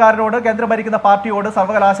കേന്ദ്ര സർക്കാരിനോട്, കേന്ദ്രം ഭരിക്കുന്ന പാർട്ടിയോട്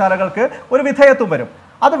സർവകലാശാലകൾക്ക് ഒരു വിധേയത്വം വരും.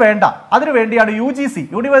 അത് വേണ്ട. അതിനുവേണ്ടിയാണ് UGC,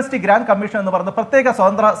 യൂണിവേഴ്സിറ്റി ഗ്രാന്റ് കമ്മീഷൻ എന്ന് പറയുന്ന പ്രത്യേക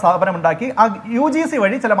സ്വതന്ത്ര സ്ഥാപനം ഉണ്ടാക്കി ആ UGC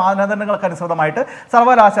വഴി ചില മാനദണ്ഡങ്ങൾക്ക് അനുസൃതമായിട്ട്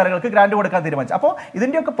സർവകലാശാലകൾക്ക് ഗ്രാന്റ് കൊടുക്കാൻ തീരുമാനിച്ചു. അപ്പോൾ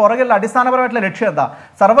ഇതിന്റെയൊക്കെ പുറകിലുള്ള അടിസ്ഥാനപരമായിട്ടുള്ള ലക്ഷ്യം എന്താ?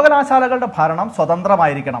 സർവകലാശാലകളുടെ ഭരണം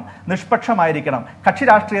സ്വതന്ത്രമായിരിക്കണം, നിഷ്പക്ഷമായിരിക്കണം, കക്ഷി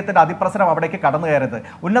രാഷ്ട്രീയത്തിന്റെ അതിപ്രസരം അവിടേക്ക് കടന്നു കയറരുത്,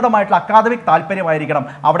 ഉന്നതമായിട്ടുള്ള അക്കാദമിക് താല്പര്യമായിരിക്കണം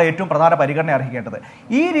അവിടെ ഏറ്റവും പ്രധാന പരിഗണന അർഹിക്കേണ്ടത്.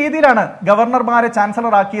 ഈ രീതിയിലാണ് ഗവർണർമാരെ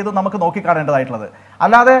ചാൻസലർ ആക്കിയത് നമുക്ക് നോക്കിക്കാണേണ്ടതായിട്ടുള്ളത്.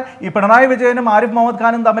 അല്ലാതെ ഈ പിണറായി വിജയനും ആരിഫ് മുഹമ്മദ്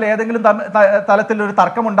ഖാനും തമ്മിൽ ഏതെങ്കിലും തലത്തിൽ ഒരു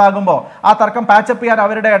തർക്കം ഉണ്ടാകുമ്പോൾ ആ തർക്കം പാച്ചപ്പ് ചെയ്യാൻ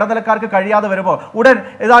അവരുടെ ഇടനിലക്കാർക്ക് കഴിയാതെ വരുമ്പോൾ ഉടൻ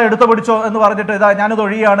ഇതാ എടുത്തു പിടിച്ചോ എന്ന് പറഞ്ഞിട്ട് ഇതാ ഞാനിത്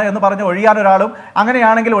ഒഴിയാണ് എന്ന് പറഞ്ഞ് ഒഴിയാൻ ഒരാളും,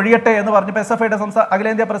 അങ്ങനെയാണെങ്കിൽ ഒഴിയട്ടെ എന്ന് പറഞ്ഞ് SFIയുടെ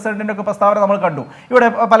അഖിലേന്ത്യാ പ്രസിഡന്റിന്റെ ഒക്കെ പ്രസ്താവന നമ്മൾ കണ്ടു. ഇവിടെ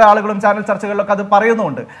പല ആളുകളും ചാനൽ ചർച്ചകളിലൊക്കെ അത്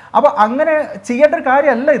പറയുന്നുണ്ട്. അപ്പൊ അങ്ങനെ ചെയ്യേണ്ട ഒരു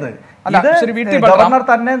കാര്യമല്ല ഇത്. ഗവർണർ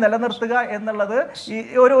തന്നെ നിലനിർത്തുക എന്നുള്ളത്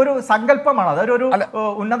ഒരു സങ്കല്പമാണ്. അതൊരു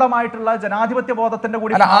ഉന്നതമായിട്ടുള്ള ജനാധിപത്യ ബോധത്തിന്റെ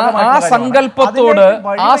കൂടി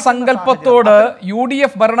ആ സങ്കല്പത്തോട്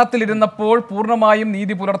UDF ഭരണത്തിലിരുന്നപ്പോൾ പൂർണ്ണമായും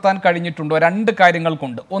നീതി പുലർത്താൻ കഴിഞ്ഞിട്ടുണ്ടോ? രണ്ട് കാര്യങ്ങൾ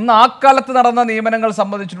കൊണ്ട്. ഒന്ന്, ആ കാലത്ത് നടന്ന നിയമനങ്ങൾ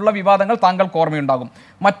സംബന്ധിച്ചിട്ടുള്ള വിവാദങ്ങൾ താങ്കൾക്ക് ഓർമ്മയുണ്ടാകും.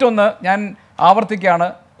 മറ്റൊന്ന്, ഞാൻ ആവർത്തിക്കുകയാണ്,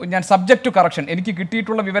 ഞാൻ സബ്ജക്ട് ടു കറക്ഷൻ, എനിക്ക്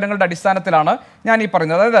കിട്ടിയിട്ടുള്ള വിവരങ്ങളുടെ അടിസ്ഥാനത്തിലാണ് ഞാൻ ഈ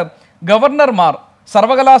പറയുന്നത്. അതായത് ഗവർണർമാർ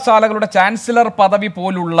സർവകലാശാലകളുടെ ചാൻസലർ പദവി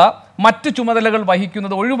പോലുള്ള മറ്റ് ചുമതലകൾ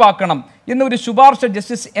വഹിക്കുന്നത് ഒഴിവാക്കണം എന്നൊരു ശുപാർശ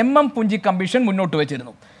ജസ്റ്റിസ് MM പുഞ്ചി കമ്മീഷൻ മുന്നോട്ട്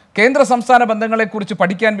വെച്ചിരുന്നു. കേന്ദ്ര സംസ്ഥാന ബന്ധങ്ങളെക്കുറിച്ച്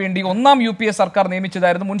പഠിക്കാൻ വേണ്ടി 1ാം UPA സർക്കാർ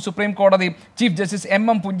നിയമിച്ചതായിരുന്നു മുൻ സുപ്രീം കോടതി ചീഫ് ജസ്റ്റിസ്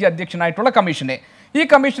MM പുഞ്ചി അധ്യക്ഷനായിട്ടുള്ള കമ്മീഷനെ. ഈ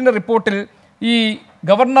കമ്മീഷന്റെ റിപ്പോർട്ടിൽ ഈ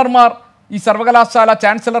ഗവർണർമാർ ഈ സർവകലാശാല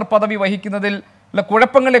ചാൻസലർ പദവി വഹിക്കുന്നതിൽ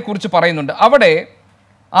കുഴപ്പങ്ങളെക്കുറിച്ച് പറയുന്നുണ്ട്. അവിടെ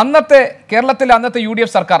കേരളത്തിലെ അന്നത്തെ UDF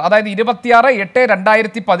സർക്കാർ, അതായത്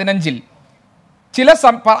 26/8/2015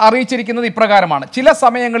 അറിയിച്ചിരിക്കുന്നത് ഇപ്രകാരമാണ്: ചില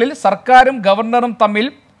സമയങ്ങളിൽ സർക്കാരും ഗവർണറും തമ്മിൽ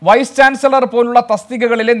വൈസ് ചാൻസലർ പോലുള്ള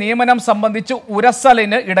തസ്തികകളിലെ നിയമനം സംബന്ധിച്ച്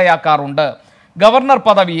ഉരസലിന് ഇടയാക്കാറുണ്ട്. ഗവർണർ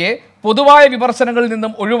പദവിയെ പൊതുവായ വിമർശനങ്ങളിൽ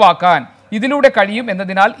നിന്നും ഒഴിവാക്കാൻ ഇതിലൂടെ കഴിയും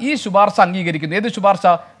എന്നതിനാൽ ഈ ശുപാർശ അംഗീകരിക്കുന്നു. ഏത് ശുപാർശ?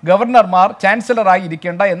 ഗവർണർമാർ ചാൻസലറായി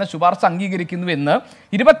ഇരിക്കേണ്ട എന്ന ശുപാർശ അംഗീകരിക്കുന്നു എന്ന്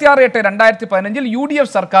 26/8/2015 UDF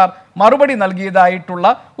സർക്കാർ മറുപടി നൽകിയതായിട്ടുള്ള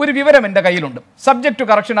ഒരു വിവരം എൻ്റെ കയ്യിലുണ്ട്. സബ്ജക്ട് ടു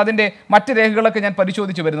കറക്ഷൻ, അതിൻ്റെ മറ്റ് രേഖകളൊക്കെ ഞാൻ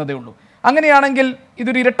പരിശോധിച്ച് വരുന്നതേ ഉള്ളൂ. അങ്ങനെയാണെങ്കിൽ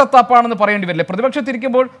ഇതൊരു ഇരട്ടത്താപ്പാണെന്ന് പറയേണ്ടി വരില്ലേ?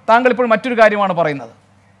 പ്രതിപക്ഷത്തിരിക്കുമ്പോൾ താങ്കൾ ഇപ്പോൾ മറ്റൊരു കാര്യമാണ് പറയുന്നത്.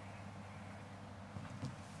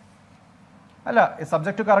 അല്ല,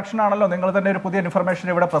 സബ്ജക്ട് ടു കറക്ഷൻ ആണല്ലോ നിങ്ങൾ തന്നെ ഒരു പുതിയ ഇൻഫർമേഷൻ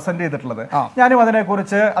ഇവിടെ പ്രസന്റ് ചെയ്തിട്ടുള്ളത്. ഞാനും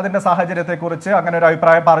അതിനെക്കുറിച്ച്, അതിന്റെ സാഹചര്യത്തെക്കുറിച്ച്, അങ്ങനെ ഒരു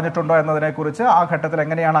അഭിപ്രായം പറഞ്ഞിട്ടുണ്ടോ എന്നതിനെക്കുറിച്ച്, ആ ഘട്ടത്തിൽ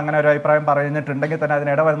എങ്ങനെയാണ് അങ്ങനെ ഒരു അഭിപ്രായം പറഞ്ഞിട്ടുണ്ടെങ്കിൽ തന്നെ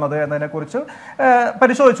അതിനിട വരുന്നത് എന്നതിനെക്കുറിച്ച്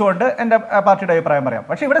പരിശോധിച്ചുകൊണ്ട് എൻ്റെ പാർട്ടിയുടെ അഭിപ്രായം പറയാം.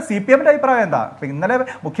 പക്ഷേ ഇവിടെ CPMന്റെ അഭിപ്രായം എന്താ? ഇന്നലെ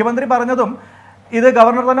മുഖ്യമന്ത്രി പറഞ്ഞതും ഇത്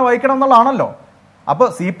ഗവർണർ തന്നെ വഹിക്കണം എന്നുള്ളതാണല്ലോ. അപ്പോൾ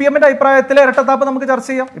CPMന്റെ അഭിപ്രായത്തിലെ ഇരട്ടത്താപ്പ് നമുക്ക് ചർച്ച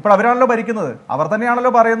ചെയ്യാം. ഇപ്പോൾ അവരാണല്ലോ ഭരിക്കുന്നത്, അവർ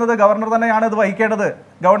തന്നെയാണല്ലോ പറയുന്നത് ഗവർണർ തന്നെയാണ് ഇത് വഹിക്കേണ്ടത്,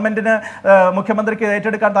 ഗവൺമെന്റിന് മുഖ്യമന്ത്രിക്ക്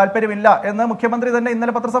ഏറ്റെടുക്കാൻ താല്പര്യമില്ല എന്ന് മുഖ്യമന്ത്രി തന്നെ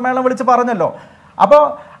ഇന്നലെ പത്രസമ്മേളനം വിളിച്ച് പറഞ്ഞല്ലോ. അപ്പോൾ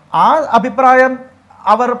ആ അഭിപ്രായം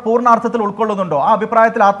അവർ പൂർണ്ണാർത്ഥത്തിൽ ഉൾക്കൊള്ളുന്നുണ്ടോ, ആ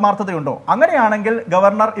അഭിപ്രായത്തിൽ ആത്മാർത്ഥതയുണ്ടോ? അങ്ങനെയാണെങ്കിൽ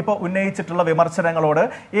ഗവർണർ ഇപ്പോൾ ഉന്നയിച്ചിട്ടുള്ള വിമർശനങ്ങളോട്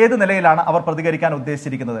ഏത് നിലയിലാണ് അവർ പ്രതികരിക്കാൻ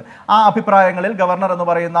ഉദ്ദേശിച്ചിരിക്കുന്നത്? ആ അഭിപ്രായങ്ങളിൽ ഗവർണർ എന്ന്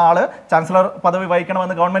പറയുന്ന ആള് ചാൻസലർ പദവി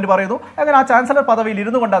വഹിക്കണമെന്ന് ഗവൺമെന്റ് പറയുന്നു. അങ്ങനെ ആ ചാൻസലർ പദവിയിൽ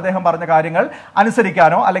ഇരുന്നു കൊണ്ട് അദ്ദേഹം പറഞ്ഞ കാര്യങ്ങൾ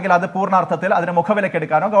അനുസരിക്കാനോ അല്ലെങ്കിൽ അത് പൂർണ്ണാർത്ഥത്തിൽ അതിന്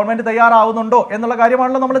മുഖവിലക്കെടുക്കാനോ ഗവൺമെന്റ് തയ്യാറാവുന്നുണ്ടോ എന്നുള്ള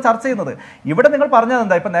കാര്യമാണല്ലോ നമ്മൾ ചർച്ച ചെയ്യുന്നത്. ഇവിടെ നിങ്ങൾ പറഞ്ഞത്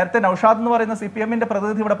എന്താ? ഇപ്പൊ നേരത്തെ നൌഷാദ് എന്ന് പറയുന്ന CPM-ന്റെ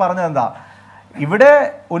പ്രതിനിധി ഇവിടെ പറഞ്ഞത് എന്താ? ഇവിടെ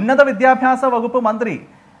ഉന്നത വിദ്യാഭ്യാസ വകുപ്പ് മന്ത്രി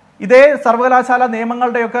ഇതേ സർവകലാശാല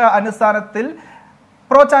നിയമങ്ങളുടെയൊക്കെ അടിസ്ഥാനത്തിൽ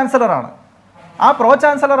പ്രോ ചാൻസലറാണ്. ആ പ്രോ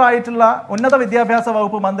ചാൻസലർ ആയിട്ടുള്ള ഉന്നത വിദ്യാഭ്യാസ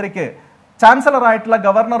വകുപ്പ് മന്ത്രിക്ക് ചാൻസലർ ആയിട്ടുള്ള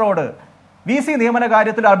ഗവർണറോട് VC നിയമന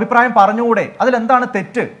കാര്യത്തിൽ അഭിപ്രായം പറഞ്ഞുകൂടെ? അതിലെന്താണ്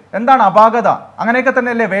തെറ്റ്, എന്താണ് അപാകത? അങ്ങനെയൊക്കെ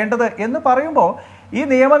തന്നെയല്ലേ വേണ്ടത് എന്ന് പറയുമ്പോൾ ഈ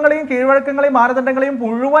നിയമങ്ങളെയും കീഴ്വഴക്കങ്ങളെയും മാനദണ്ഡങ്ങളെയും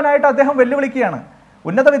മുഴുവനായിട്ട് അദ്ദേഹം വെല്ലുവിളിക്കുകയാണ്.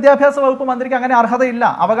 ഉന്നത വിദ്യാഭ്യാസ വകുപ്പ് മന്ത്രിക്ക് അങ്ങനെ അർഹതയില്ല,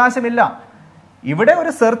 അവകാശമില്ല. ഇവിടെ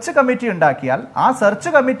ഒരു സെർച്ച് കമ്മിറ്റി ഉണ്ടാക്കിയാൽ ആ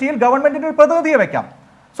സെർച്ച് കമ്മിറ്റിയിൽ ഗവൺമെന്റിന് ഒരു പ്രതിനിധിയെ വെക്കാം.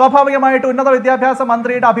 സ്വാഭാവികമായിട്ട് ഉന്നത വിദ്യാഭ്യാസ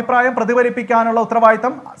മന്ത്രിയുടെ അഭിപ്രായം പ്രതിഫലിപ്പിക്കാനുള്ള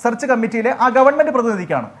ഉത്തരവാദിത്തം സെർച്ച് കമ്മിറ്റിയിലെ ആ ഗവൺമെന്റ്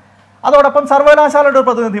പ്രതിനിധിക്കാണ്. അതോടൊപ്പം സർവകലാശാലയുടെ ഒരു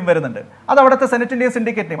പ്രതിനിധിയും വരുന്നുണ്ട്. അത് അവിടുത്തെ സെനറ്റിന്റെയും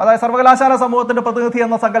സിൻഡിക്കേറ്റിന്റെയും, അതായത് സർവകലാശാല സമൂഹത്തിന്റെ പ്രതിനിധി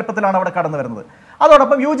എന്ന സങ്കല്പത്തിലാണ് അവിടെ കടന്നു വരുന്നത്.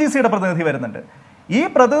 അതോടൊപ്പം UGCയുടെ പ്രതിനിധി വരുന്നുണ്ട്. ഈ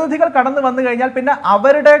പ്രതിനിധികൾ കടന്നു വന്നു കഴിഞ്ഞാൽ പിന്നെ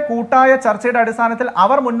അവരുടെ കൂട്ടായ ചർച്ചയുടെ അടിസ്ഥാനത്തിൽ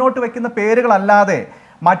അവർ മുന്നോട്ട് വെക്കുന്ന പേരുകളല്ലാതെ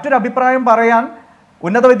മറ്റൊരു അഭിപ്രായം പറയാൻ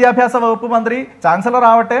ഉന്നത വിദ്യാഭ്യാസ വകുപ്പ് മന്ത്രി, ചാൻസലർ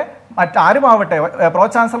ആവട്ടെ, മറ്റാരുമാവട്ടെ, പ്രോ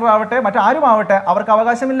ചാൻസലർ ആവട്ടെ, മറ്റാരുമാവട്ടെ, അവർക്ക്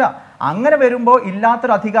അവകാശമില്ല. അങ്ങനെ വരുമ്പോൾ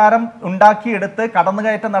ഇല്ലാത്തൊരു അധികാരം ഉണ്ടാക്കിയെടുത്ത്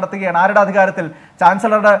കടന്നുകയറ്റം നടത്തുകയാണ്. ആരുടെ അധികാരത്തിൽ?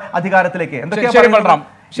 ചാൻസലറുടെ അധികാരത്തിലേക്ക്.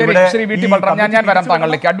 ഞാൻ വരാം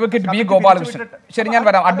താങ്കളിലേക്ക്. Advocate B Gopalakrishnan. ശരി, ഞാൻ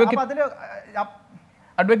വരാം.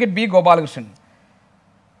 അഡ്വക്കേറ്റ് ബി ഗോപാലകൃഷ്ണൻ,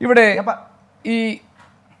 ഇവിടെ ഈ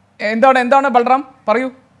എന്താണ് ബൽറാം പറയൂ.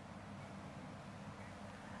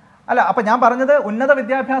 അല്ല, അപ്പൊ ഞാൻ പറഞ്ഞത് ഉന്നത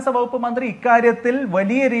വിദ്യാഭ്യാസ വകുപ്പ് മന്ത്രി ഇക്കാര്യത്തിൽ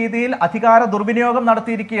വലിയ രീതിയിൽ അധികാര ദുർവിനിയോഗം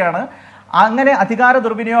നടത്തിയിരിക്കുകയാണ്. അങ്ങനെ അധികാര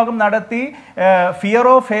ദുർവിനിയോഗം നടത്തി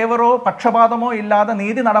ഫിയറോ ഫേവറോ പക്ഷപാതമോ ഇല്ലാതെ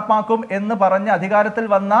നീതി നടപ്പാക്കും എന്ന് പറഞ്ഞ് അധികാരത്തിൽ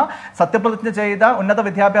വന്ന സത്യപ്രതിജ്ഞ ചെയ്ത ഉന്നത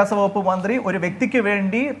വിദ്യാഭ്യാസ വകുപ്പ് മന്ത്രി ഒരു വ്യക്തിക്ക്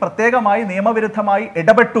വേണ്ടി പ്രത്യേകമായി നിയമവിരുദ്ധമായി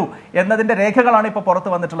ഇടപെട്ടു എന്നതിന്റെ രേഖകളാണ് ഇപ്പോൾ പുറത്തു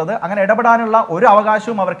വന്നിട്ടുള്ളത്. അങ്ങനെ ഇടപെടാനുള്ള ഒരു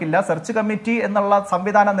അവകാശവും അവർക്കില്ല. സെർച്ച് കമ്മിറ്റി എന്നുള്ള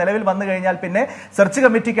സംവിധാനം നിലവിൽ വന്നു കഴിഞ്ഞാൽ പിന്നെ സെർച്ച്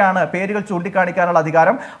കമ്മിറ്റിക്കാണ് പേരുകൾ ചൂണ്ടിക്കാണിക്കാനുള്ള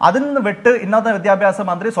അധികാരം. അതിൽ നിന്ന് വിട്ട് ഉന്നത വിദ്യാഭ്യാസ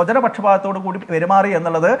മന്ത്രി സ്വജനപക്ഷപാതത്തോടു കൂടി പെരുമാറി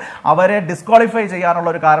എന്നുള്ളത് അവരെ ഡിസ്ക്വാളിഫൈ ചെയ്യാനുള്ള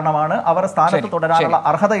ഒരു കാരണമാണ്. അവർ സ്ഥാനത്ത് തുടരാനുള്ള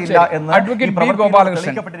അർഹതയില്ല എന്ന്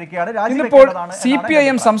ഇന്നിപ്പോൾ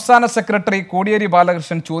CPIM സംസ്ഥാന സെക്രട്ടറി കോടിയേരി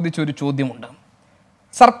ബാലകൃഷ്ണൻ ചോദിച്ചൊരു ചോദ്യമുണ്ട്.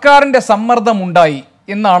 സർക്കാരിന്റെ സമ്മർദ്ദമുണ്ടായി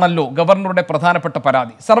എന്നാണല്ലോ ഗവർണറുടെ പ്രധാനപ്പെട്ട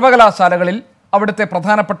പരാതി. സർവകലാശാലകളിൽ അവിടുത്തെ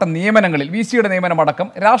പ്രധാനപ്പെട്ട നിയമനങ്ങളിൽ VCയുടെ നിയമനമടക്കം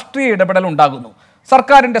രാഷ്ട്രീയ ഇടപെടൽ ഉണ്ടാകുന്നു.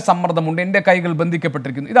 സർക്കാരിന്റെ സമ്മർദ്ദമുണ്ട്, എന്റെ കൈകൾ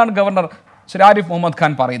ബന്ധിക്കപ്പെട്ടിരിക്കുന്നു. ഇതാണ് ഗവർണർ ശ്രീ ആരിഫ് മുഹമ്മദ്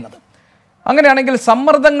ഖാൻ പറയുന്നത്. അങ്ങനെയാണെങ്കിൽ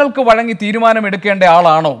സമ്മർദ്ദങ്ങൾക്ക് വഴങ്ങി തീരുമാനമെടുക്കേണ്ട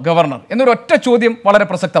ആളാണോ ഗവർണർ എന്നൊരു ഒറ്റ ചോദ്യം വളരെ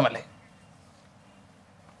പ്രസക്തമല്ലേ?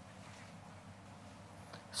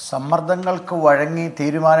 സമ്മർദ്ദങ്ങൾക്ക് വഴങ്ങി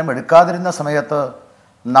തീരുമാനമെടുക്കാതിരുന്ന സമയത്ത്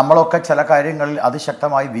നമ്മളൊക്കെ ചില കാര്യങ്ങളിൽ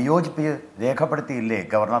അതിശക്തമായി വിയോജിപ്പ് രേഖപ്പെടുത്തിയില്ലേ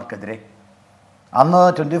ഗവർണർക്കെതിരെ? അന്ന്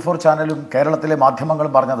 24 ചാനലും കേരളത്തിലെ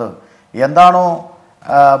മാധ്യമങ്ങളും പറഞ്ഞത് എന്താണോ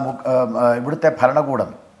ഇവിടുത്തെ ഭരണകൂടം,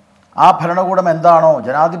 ആ ഭരണകൂടം എന്താണോ,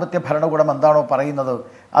 ജനാധിപത്യ ഭരണകൂടം എന്താണോ പറയുന്നത്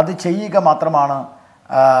അത് ചെയ്യുക മാത്രമാണ്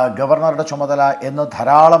ഗവർണറുടെ ചുമതല എന്ന്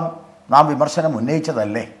ധാരാളം നാം വിമർശനം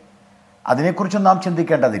ഉന്നയിച്ചതല്ലേ? അതിനെക്കുറിച്ചും നാം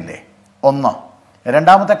ചിന്തിക്കേണ്ടതില്ലേ? ഒന്ന്.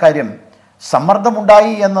 രണ്ടാമത്തെ കാര്യം,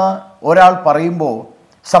 സമ്മർദ്ദമുണ്ടായി എന്ന് ഒരാൾ പറയുമ്പോൾ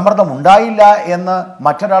സമ്മർദ്ദമുണ്ടായില്ല എന്ന്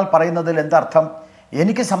മറ്റൊരാൾ പറയുന്നതിൽ എന്തർത്ഥം?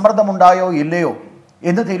 എനിക്ക് സമ്മർദ്ദമുണ്ടായോ ഇല്ലയോ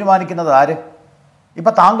എന്ന് തീരുമാനിക്കുന്നത് ആര്?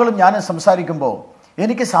 ഇപ്പം താങ്കളും ഞാനും സംസാരിക്കുമ്പോൾ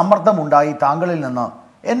എനിക്ക് സമ്മർദ്ദമുണ്ടായി താങ്കളിൽ നിന്ന്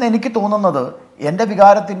എന്ന് എനിക്ക് തോന്നുന്നത് എൻ്റെ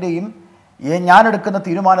വികാരത്തിൻ്റെയും ഞാനെടുക്കുന്ന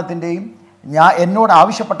തീരുമാനത്തിൻ്റെയും എന്നോട്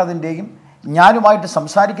ആവശ്യപ്പെട്ടതിൻ്റെയും ഞാനുമായിട്ട്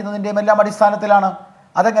സംസാരിക്കുന്നതിൻ്റെയും എല്ലാം അടിസ്ഥാനത്തിലാണ്.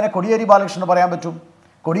 അതെങ്ങനെ കോടിയേരി ബാലകൃഷ്ണന് പറയാൻ പറ്റും?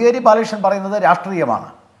 കോടിയേരി ബാലകൃഷ്ണൻ പറയുന്നത് രാഷ്ട്രീയമാണ്,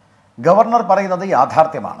 ഗവർണർ പറയുന്നത്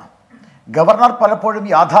യാഥാർത്ഥ്യമാണ്. ഗവർണർ പലപ്പോഴും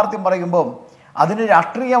യാഥാർത്ഥ്യം പറയുമ്പോൾ അതിനെ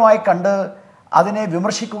രാഷ്ട്രീയമായി കണ്ട് അതിനെ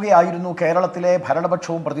വിമർശിക്കുകയായിരുന്നു കേരളത്തിലെ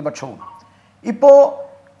ഭരണപക്ഷവും പ്രതിപക്ഷവും. ഇപ്പോൾ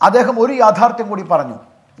അദ്ദേഹം ഒരു യാഥാർത്ഥ്യം കൂടി പറഞ്ഞു.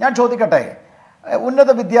 ഞാൻ ചോദിക്കട്ടെ,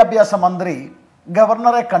 ഉന്നത വിദ്യാഭ്യാസ മന്ത്രി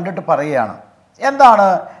ഗവർണറെ കണ്ടിട്ട് പറയുകയാണ് എന്താണ്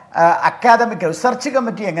അക്കാദമിക് സെർച്ച്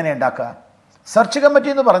കമ്മിറ്റി എങ്ങനെ ഉണ്ടാക്കുക? സെർച്ച് കമ്മിറ്റി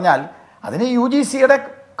എന്ന് പറഞ്ഞാൽ അതിന് UGCയുടെ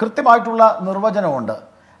കൃത്യമായിട്ടുള്ള നിർവചനമുണ്ട്.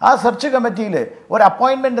 ആ സെർച്ച് കമ്മിറ്റിയിൽ ഒരു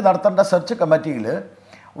അപ്പോയിൻമെൻറ്റ് നടത്തേണ്ട സെർച്ച് കമ്മിറ്റിയിൽ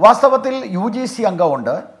വാസ്തവത്തിൽ UGC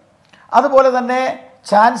അംഗമുണ്ട്, അതുപോലെ തന്നെ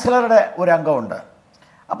ചാൻസലറുടെ ഒരു അംഗമുണ്ട്.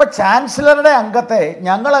 അപ്പോൾ ചാൻസലറുടെ അംഗത്തെ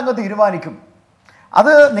ഞങ്ങളങ്ങ് തീരുമാനിക്കും,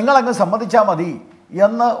 അത് നിങ്ങളങ്ങ് സമ്മതിച്ചാൽ മതി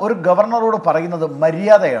എന്ന് ഒരു ഗവർണറോട് പറയുന്നത്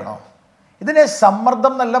മര്യാദയാണോ? ഇതിനെ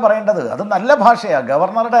സമ്മർദ്ദം എന്നല്ല പറയേണ്ടത്, അത് നല്ല ഭാഷയാണ്.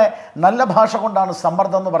 ഗവർണറുടെ നല്ല ഭാഷ കൊണ്ടാണ്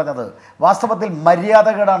സമ്മർദ്ദം എന്ന് പറഞ്ഞത്. വാസ്തവത്തിൽ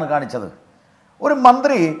മര്യാദകേടാണ് കാണിച്ചത്. ഒരു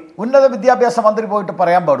മന്ത്രി, ഉന്നത വിദ്യാഭ്യാസ മന്ത്രി പോയിട്ട്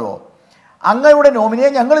പറയാൻ പാടുമോ അങ്ങയുടെ നോമിനിയെ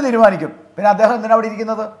ഞങ്ങൾ തീരുമാനിക്കും. പിന്നെ അദ്ദേഹം എന്തിനാണ് അവിടെ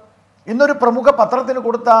ഇരിക്കുന്നത്? ഇന്നൊരു പ്രമുഖ പത്രത്തിന്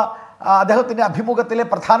കൊടുത്ത അദ്ദേഹത്തിൻ്റെ അഭിമുഖത്തിലെ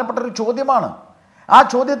പ്രധാനപ്പെട്ട ഒരു ചോദ്യമാണ്. ആ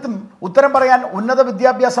ചോദ്യത്തിന് ഉത്തരം പറയാൻ ഉന്നത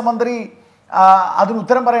വിദ്യാഭ്യാസ മന്ത്രി അതിന്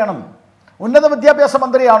ഉത്തരം പറയണം. ഉന്നത വിദ്യാഭ്യാസ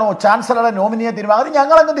മന്ത്രിയാണോ ചാൻസലറുടെ നോമിനിയെ തീരുമാനം? അത്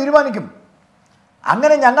ഞങ്ങളങ്ങ് തീരുമാനിക്കും.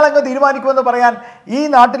 അങ്ങനെ ഞങ്ങളങ്ങ് തീരുമാനിക്കുമെന്ന് പറയാൻ ഈ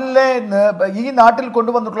നാട്ടിൽ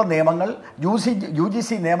കൊണ്ടുവന്നിട്ടുള്ള നിയമങ്ങൾ, UGC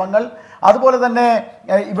നിയമങ്ങൾ, അതുപോലെ തന്നെ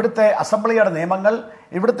ഇവിടുത്തെ അസംബ്ലിയുടെ നിയമങ്ങൾ,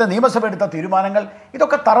 ഇവിടുത്തെ നിയമസഭ എടുത്ത തീരുമാനങ്ങൾ,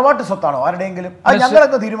 ഇതൊക്കെ തറവാട്ട് സ്വത്താണോ ആരുടെയെങ്കിലും? അത്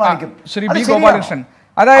ഞങ്ങളങ്ങ് തീരുമാനിക്കും. ശ്രീ ബി ഗോപാലകൃഷ്ണൻ,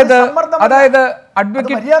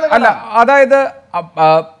 അതായത്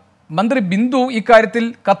മന്ത്രി ബിന്ദു ഇക്കാര്യത്തിൽ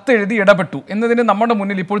കത്തെഴുതി ഇടപെട്ടു എന്നതിന് നമ്മുടെ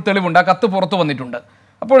മുന്നിൽ ഇപ്പോൾ തെളിവുണ്ട്. ആ കത്ത് പുറത്തു വന്നിട്ടുണ്ട്.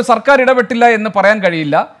 അപ്പോൾ സർക്കാർ ഇടപെട്ടില്ല എന്ന് പറയാൻ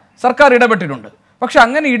കഴിയില്ല. സർക്കാർ ഇടപെട്ടിട്ടുണ്ട്. പക്ഷെ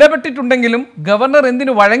അങ്ങനെ ഇടപെട്ടിട്ടുണ്ടെങ്കിലും ഗവർണർ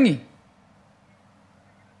എന്തിനു വഴങ്ങി?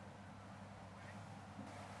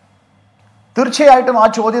 തീർച്ചയായിട്ടും ആ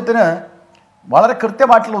ചോദ്യത്തിന് വളരെ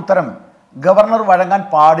കൃത്യമായിട്ടുള്ള ഉത്തരം ഗവർണർ വഴങ്ങാൻ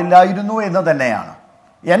പാടില്ലായിരുന്നു എന്ന് തന്നെയാണ്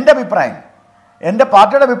എൻ്റെ അഭിപ്രായം. എൻ്റെ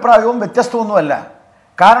പാർട്ടിയുടെ അഭിപ്രായവും വ്യത്യസ്തമൊന്നുമല്ല.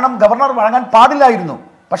 കാരണം ഗവർണർ വഴങ്ങാൻ പാടില്ലായിരുന്നു.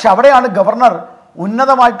 പക്ഷെ അവിടെയാണ് ഗവർണർ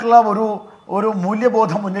ഉന്നതമായിട്ടുള്ള ഒരു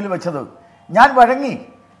മൂല്യബോധം മുന്നിൽ വെച്ചത്. ഞാൻ വഴങ്ങി.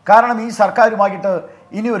 കാരണം ഈ സർക്കാരുമായിട്ട്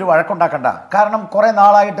ഇനി ഒരു വഴക്കുണ്ടാക്കണ്ട. കാരണം കുറേ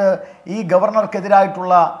നാളായിട്ട് ഈ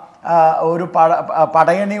ഗവർണർക്കെതിരായിട്ടുള്ള ഒരു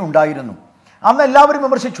പടയണി ഉണ്ടായിരുന്നു. അന്ന് എല്ലാവരും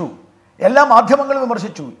വിമർശിച്ചു, എല്ലാ മാധ്യമങ്ങളും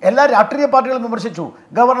വിമർശിച്ചു, എല്ലാ രാഷ്ട്രീയ പാർട്ടികളും വിമർശിച്ചു.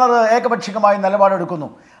 ഗവർണർ ഏകപക്ഷീയമായി നിലപാടെടുക്കുന്നു.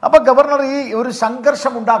 അപ്പോൾ ഗവർണർ ഈ ഒരു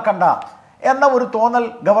സംഘർഷം ഉണ്ടാക്കണ്ട എന്ന ഒരു തോന്നൽ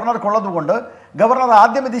ഗവർണർക്കുള്ളതുകൊണ്ട് ഗവർണർ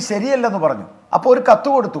ആദ്യം ഇത് ശരിയല്ലെന്ന് പറഞ്ഞു. അപ്പോൾ ഒരു കത്ത്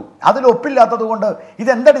കൊടുത്തു. അതിൽ ഒപ്പില്ലാത്തത് കൊണ്ട്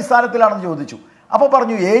ഇതെന്തടിസ്ഥാനത്തിലാണെന്ന് ചോദിച്ചു. അപ്പോൾ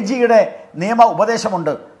പറഞ്ഞു AGയുടെ നിയമ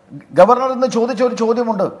ഉപദേശമുണ്ട്. ഗവർണർ ഇന്ന് ചോദിച്ച ഒരു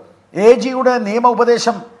ചോദ്യമുണ്ട്. AGയുടെ നിയമ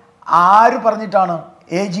ഉപദേശം ആര് പറഞ്ഞിട്ടാണ്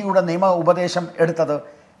AGയുടെ നിയമ ഉപദേശം എടുത്തത്?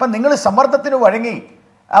 ഇപ്പം നിങ്ങൾ സമ്മർദ്ദത്തിന്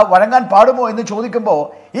വഴങ്ങാൻ പാടുമോ എന്ന് ചോദിക്കുമ്പോൾ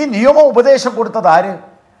ഈ നിയമ ഉപദേശം കൊടുത്തത് ആര്?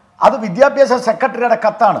 അത് വിദ്യാഭ്യാസ സെക്രട്ടറിയുടെ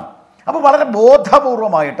കത്താണ്. അപ്പോൾ വളരെ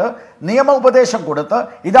ബോധപൂർവമായിട്ട് നിയമ ഉപദേശം കൊടുത്ത്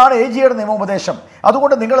ഇതാണ് AGയുടെ നിയമ ഉപദേശം,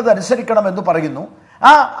 അതുകൊണ്ട് നിങ്ങളത് അനുസരിക്കണം എന്ന് പറയുന്നു.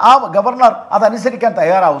 ആ ഗവർണർ അതനുസരിക്കാൻ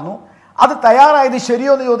തയ്യാറാവുന്നു. അത് തയ്യാറായത്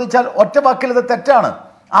ശരിയോ എന്ന് ചോദിച്ചാൽ ഒറ്റ വാക്കിൽ ഇത് തെറ്റാണ്.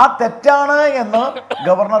 ആ തെറ്റാണ് എന്ന്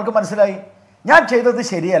ഗവർണർക്ക് മനസ്സിലായി. ഞാൻ ചെയ്തത്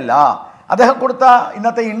ശരിയല്ല. അദ്ദേഹം കൊടുത്ത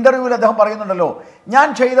ഇന്നത്തെ ഇൻ്റർവ്യൂവിൽ അദ്ദേഹം പറയുന്നുണ്ടല്ലോ, ഞാൻ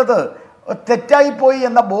ചെയ്തത് തെറ്റായിപ്പോയി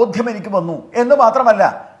എന്ന ബോധ്യം എനിക്ക് വന്നു എന്ന് മാത്രമല്ല,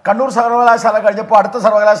 കണ്ണൂർ സർവകലാശാല കഴിഞ്ഞപ്പോൾ അടുത്ത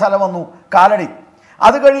സർവകലാശാല വന്നു, കാലടി.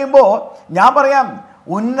 അത് കഴിയുമ്പോൾ ഞാൻ പറയാം,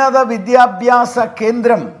 ഉന്നത വിദ്യാഭ്യാസ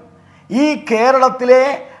കേന്ദ്രം ഈ കേരളത്തിലെ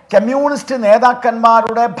കമ്മ്യൂണിസ്റ്റ്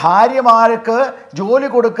നേതാക്കന്മാരുടെ ഭാര്യമാർക്ക് ജോലി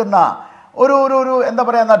കൊടുക്കുന്ന ഒരു എന്താ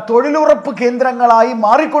പറയുക, തൊഴിലുറപ്പ് കേന്ദ്രങ്ങളായി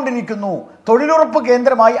മാറിക്കൊണ്ടിരിക്കുന്നു, തൊഴിലുറപ്പ്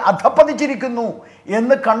കേന്ദ്രമായി അധപ്പതിച്ചിരിക്കുന്നു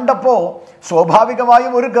എന്ന് കണ്ടപ്പോൾ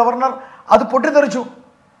സ്വാഭാവികമായും ഒരു ഗവർണർ അത് പൊട്ടിത്തെറിച്ചു.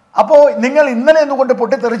 അപ്പോൾ നിങ്ങൾ ഇന്നലെ എന്തുകൊണ്ട്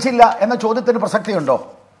പൊട്ടിത്തെറിച്ചില്ല എന്ന ചോദ്യത്തിന് പ്രസക്തിയുണ്ടോ?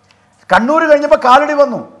 കണ്ണൂർ കഴിഞ്ഞപ്പോൾ കാലടി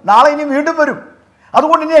വന്നു, നാളെ ഇനി വീണ്ടും വരും.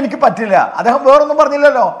 അതുകൊണ്ട് ഇനി എനിക്ക് പറ്റില്ല. അദ്ദേഹം വേറൊന്നും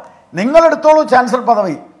പറഞ്ഞില്ലല്ലോ. നിങ്ങളെടുത്തോളൂ ചാൻസലർ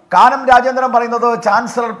പദവി. കാനം രാജേന്ദ്രൻ പറയുന്നത്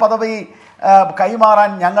ചാൻസലർ പദവി കൈമാറാൻ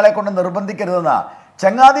ഞങ്ങളെ കൊണ്ട് നിർബന്ധിക്കരുതെന്നാ.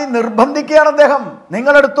 ചങ്ങാതി നിർബന്ധിക്കുകയാണ് അദ്ദേഹം.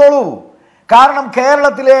 നിങ്ങളെടുത്തോളൂ. കാരണം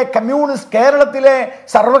കേരളത്തിലെ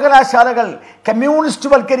സർവകലാശാലകൾ കമ്മ്യൂണിസ്റ്റ്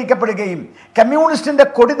വൽക്കരിക്കപ്പെടുകയും കമ്മ്യൂണിസ്റ്റ്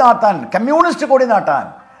കൊടി നാട്ടാൻ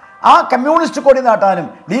ആ കമ്മ്യൂണിസ്റ്റ് കൊടി നാട്ടാനും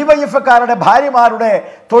DYFക്കാരുടെ ഭാര്യമാരുടെ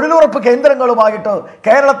തൊഴിലുറപ്പ് കേന്ദ്രങ്ങളുമായിട്ട്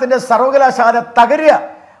കേരളത്തിന്റെ സർവകലാശാല തകരുക.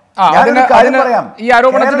 ഈ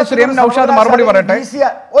ആരോപണത്തിന് ശ്രീ എം നൗഷാദ് മറുപടി പറയട്ടെ.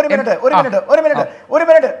 ഒരു മിനിറ്റ്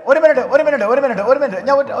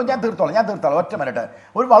ഞാൻ തീർത്തോളാം. ഒറ്റ മിനിറ്റ്.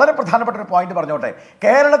 ഒരു വളരെ പ്രധാനപ്പെട്ട ഒരു പോയിന്റ് പറഞ്ഞോട്ടെ.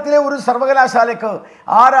 കേരളത്തിലെ ഒരു സർവകലാശാലയ്ക്ക്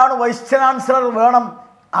ആരാണ് വൈസ് ചാൻസലർ വേണം,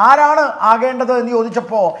 ആരാണ് ആകേണ്ടത് എന്ന്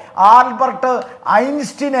ചോദിച്ചപ്പോൾ ആൽബർട്ട്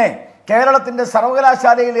ഐൻസ്റ്റീനെ കേരളത്തിൻ്റെ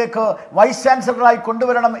സർവകലാശാലയിലേക്ക് വൈസ് ചാൻസലറായി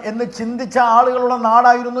കൊണ്ടുവരണം എന്ന് ചിന്തിച്ച ആളുകളുള്ള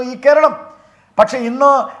നാടായിരുന്നു ഈ കേരളം. പക്ഷെ ഇന്ന്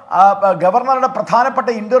ഗവർണറുടെ പ്രധാനപ്പെട്ട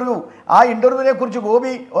ആ ഇൻ്റർവ്യൂവിനെ കുറിച്ച്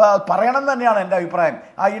ഗോപി പറയണം തന്നെയാണ് എൻ്റെ അഭിപ്രായം.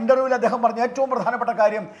 ആ ഇൻ്റർവ്യൂവിൽ അദ്ദേഹം പറഞ്ഞ ഏറ്റവും പ്രധാനപ്പെട്ട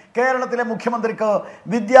കാര്യം, കേരളത്തിലെ മുഖ്യമന്ത്രിക്ക്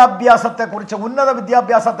ഉന്നത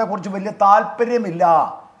വിദ്യാഭ്യാസത്തെക്കുറിച്ച് വലിയ താല്പര്യമില്ല.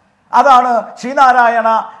 അതാണ് ശ്രീനാരായണ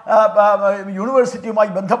യൂണിവേഴ്സിറ്റിയുമായി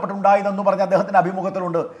ബന്ധപ്പെട്ടുണ്ടായതെന്ന് പറഞ്ഞ അദ്ദേഹത്തിൻ്റെ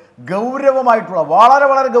അഭിമുഖത്തിലുണ്ട്. വളരെ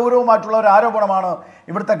വളരെ ഗൗരവമായിട്ടുള്ള ഒരു ആരോപണമാണ്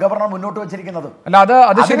ഇവിടുത്തെ ഗവർണർ മുന്നോട്ട് വെച്ചിരിക്കുന്നത്. അല്ല,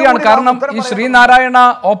 അത് ശരിയാണ്. കാരണം ഈ ശ്രീനാരായണ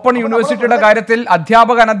ഓപ്പൺ യൂണിവേഴ്സിറ്റിയുടെ കാര്യത്തിൽ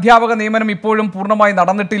അനധ്യാപക നിയമനം ഇപ്പോഴും പൂർണ്ണമായി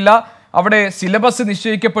നടന്നിട്ടില്ല. അവിടെ സിലബസ്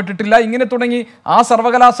നിശ്ചയിക്കപ്പെട്ടിട്ടില്ല. ഇങ്ങനെ തുടങ്ങി ആ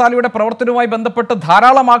സർവകലാശാലയുടെ പ്രവർത്തനവുമായി ബന്ധപ്പെട്ട്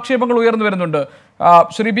ധാരാളം ആക്ഷേപങ്ങൾ ഉയർന്നു വരുന്നുണ്ട്.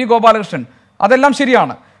 ശ്രീ ബി ഗോപാലകൃഷ്ണൻ, അതെല്ലാം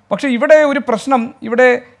ശരിയാണ്. പക്ഷേ ഇവിടെ ഒരു പ്രശ്നം, ഇവിടെ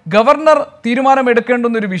ഗവർണർ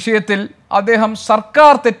തീരുമാനമെടുക്കേണ്ടുന്ന ഒരു വിഷയത്തിൽ അദ്ദേഹം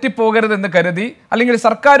സർക്കാർ തെറ്റിപ്പോകരുതെന്ന് കരുതി, അല്ലെങ്കിൽ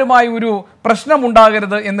സർക്കാരുമായി ഒരു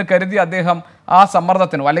പ്രശ്നമുണ്ടാകരുത് എന്ന് കരുതി അദ്ദേഹം ആ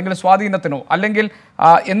സമ്മർദ്ദത്തിനോ അല്ലെങ്കിൽ സ്വാധീനത്തിനോ അല്ലെങ്കിൽ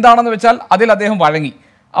എന്താണെന്ന് വെച്ചാൽ അതിൽ അദ്ദേഹം വഴങ്ങി.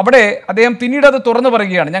 അവിടെ അദ്ദേഹം പിന്നീട് അത് തുറന്നു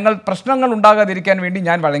പറയുകയാണ്, ഞങ്ങൾ പ്രശ്നങ്ങൾ ഉണ്ടാകാതിരിക്കാൻ വേണ്ടി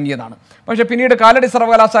ഞാൻ വഴങ്ങിയതാണ്. പക്ഷേ പിന്നീട് കാലടി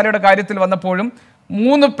സർവകലാശാലയുടെ കാര്യത്തിൽ വന്നപ്പോഴും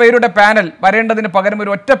 3 പേരുടെ പാനൽ വരേണ്ടതിന് പകരം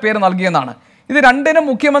ഒരു ഒറ്റ പേര് നൽകിയെന്നാണ്. ഇത് രണ്ടിനും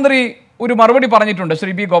മുഖ്യമന്ത്രി ഒരു മറുപടി പറഞ്ഞിട്ടുണ്ട്,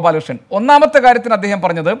 ശ്രീ ബി ഗോപാലകൃഷ്ണൻ. ഒന്നാമത്തെ കാര്യത്തിന് അദ്ദേഹം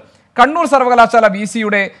പറഞ്ഞത് കണ്ണൂർ സർവകലാശാല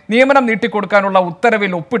VC-യുടെ നിയമനം നീട്ടിക്കൊടുക്കാനുള്ള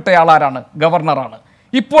ഉത്തരവിൽ ഒപ്പിട്ടയാളാരാണ്? ഗവർണറാണ്.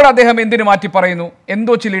 ഇപ്പോൾ അദ്ദേഹം എന്തിനു മാറ്റി പറയുന്നു?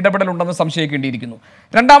 എന്തോ ചില ഇടപെടലുണ്ടെന്ന് സംശയിക്കേണ്ടിയിരിക്കുന്നു.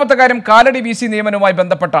 രണ്ടാമത്തെ കാര്യം കാലടി VC നിയമനവുമായി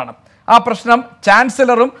ബന്ധപ്പെട്ടാണ്. ആ പ്രശ്നം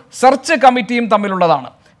ചാൻസലറും സെർച്ച് കമ്മിറ്റിയും തമ്മിലുള്ളതാണ്.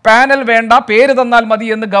 പാനൽ വേണ്ട, പേര് തന്നാൽ മതി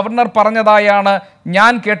എന്ന് ഗവർണർ പറഞ്ഞതായാണ്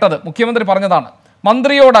ഞാൻ കേട്ടത്. മുഖ്യമന്ത്രി പറഞ്ഞതാണ്,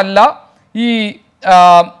 മന്ത്രിയോടല്ല, ഈ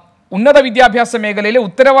ഉന്നത വിദ്യാഭ്യാസ മേഖലയിലെ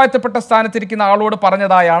ഉത്തരവാദിത്തപ്പെട്ട സ്ഥാനത്തിരിക്കുന്ന ആളോട്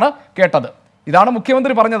പറഞ്ഞതായാണ് കേട്ടത്. ഇതാണ്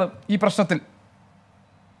മുഖ്യമന്ത്രി പറഞ്ഞത് ഈ പ്രശ്നത്തിൽ.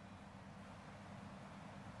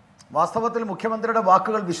 വാസ്തവത്തിൽ മുഖ്യമന്ത്രിയുടെ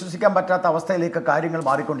വാക്കുകൾ വിശ്വസിക്കാൻ പറ്റാത്ത അവസ്ഥയിലേക്ക് കാര്യങ്ങൾ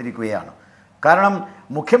മാറിക്കൊണ്ടിരിക്കുകയാണ്. കാരണം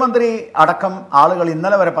മുഖ്യമന്ത്രി അടക്കം ആളുകൾ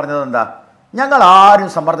ഇന്നലെ വരെ പറഞ്ഞത് എന്താ? ഞങ്ങൾ ആരും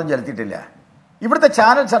സമ്മർദ്ദം ചെലുത്തിയിട്ടില്ല. ഇവിടുത്തെ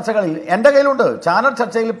ചാനൽ ചർച്ചകളിൽ എൻ്റെ കയ്യിലുണ്ട്. ചാനൽ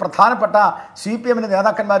ചർച്ചയിൽ പ്രധാനപ്പെട്ട CPM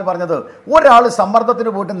നേതാക്കന്മാർ പറഞ്ഞത് ഒരാൾ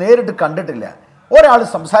സമ്മർദ്ദത്തിന് പോയിട്ട് നേരിട്ട് കണ്ടിട്ടില്ല, ഒരാൾ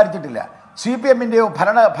സംസാരിച്ചിട്ടില്ല. CPM-ൻ്റെയോ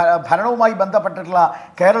ഭരണവുമായി ബന്ധപ്പെട്ടിട്ടുള്ള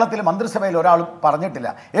കേരളത്തിൽ മന്ത്രിസഭയിൽ ഒരാൾ പറഞ്ഞിട്ടില്ല.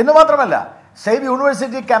 എന്ന് മാത്രമല്ല, സേവ്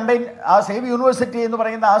യൂണിവേഴ്സിറ്റി ക്യാമ്പയിൻ, ആ സേവ് യൂണിവേഴ്സിറ്റി എന്ന്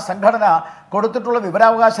പറയുന്ന ആ സംഘടന കൊടുത്തിട്ടുള്ള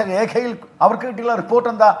വിവരാവകാശ രേഖയിൽ അവർക്ക് കിട്ടിയുള്ള റിപ്പോർട്ട്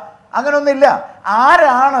എന്താ? അങ്ങനെയൊന്നുമില്ല.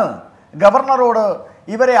 ആരാണ് ഗവർണറോട്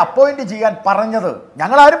ഇവരെ അപ്പോയിന്റ് ചെയ്യാൻ പറഞ്ഞത്?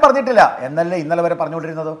 ഞങ്ങളാരും പറഞ്ഞിട്ടില്ല എന്നല്ലേ ഇന്നലെ വരെ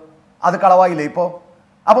പറഞ്ഞുകൊണ്ടിരുന്നത്. അത് കളവായില്ലേ ഇപ്പോൾ?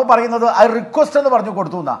 അപ്പോൾ പറയുന്നത് അത് റിക്വസ്റ്റ് എന്ന് പറഞ്ഞു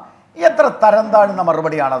കൊടുത്തു എന്നാ. എത്ര തരം താഴ്ന്ന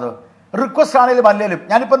മറുപടിയാണത്? റിക്വസ്റ്റ് ആണെങ്കിലും അല്ലേലും.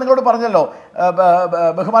 ഞാനിപ്പോൾ നിങ്ങളോട് പറഞ്ഞല്ലോ,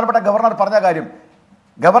 ബഹുമാനപ്പെട്ട ഗവർണർ പറഞ്ഞ കാര്യം.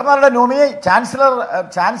 ഗവർണറുടെ നോമിനിയെ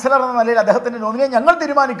ചാൻസലർ എന്ന നിലയിൽ അദ്ദേഹത്തിന്റെ നോമിനിയെ ഞങ്ങൾ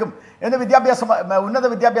തീരുമാനിക്കും എന്ന് ഉന്നത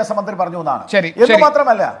വിദ്യാഭ്യാസ മന്ത്രി പറഞ്ഞു എന്നാണ്. എന്ന്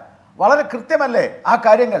മാത്രമല്ല, വളരെ കൃത്യമല്ലേ ആ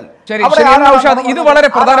കാര്യങ്ങൾ? ഇത് വളരെ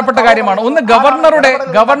പ്രധാനപ്പെട്ട കാര്യമാണ്. ഒന്ന്,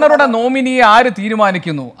 ഗവർണറുടെ നോമിനിയെ ആര്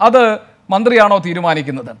തീരുമാനിക്കുന്നു? അത് മന്ത്രിയാണോ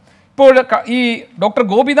തീരുമാനിക്കുന്നത്? ഇപ്പോൾ ഈ ഡോക്ടർ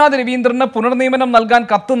ഗോപിനാഥ് രവീന്ദ്രന് പുനർനിയമനം നൽകാൻ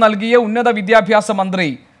കത്ത് നൽകിയ ഉന്നത വിദ്യാഭ്യാസ മന്ത്രി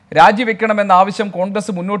രാജിവെക്കണമെന്ന ആവശ്യം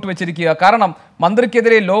കോൺഗ്രസ് മുന്നോട്ട് വെച്ചിരിക്കുക. കാരണം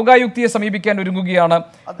മന്ത്രിക്കെതിരെ ലോകായുക്തിയെ സമീപിക്കാൻ ഒരുങ്ങുകയാണ്.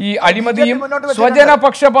 ഈ അഴിമതിയും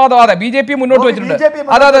സ്വജനപക്ഷപാതവും, അതെ, BJP മുന്നോട്ട് വെച്ചിട്ടുണ്ട്.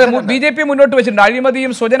 BJP മുന്നോട്ട് വെച്ചിട്ടുണ്ട്.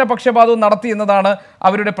 അഴിമതിയും സ്വജനപക്ഷപാതവും നടത്തി എന്നതാണ്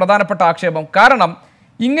അവരുടെ പ്രധാനപ്പെട്ട ആക്ഷേപം. കാരണം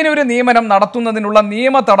ഇങ്ങനെ ഒരു നിയമനം നടത്തുന്നതിനുള്ള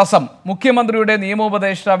നിയമ തടസ്സം മുഖ്യമന്ത്രിയുടെ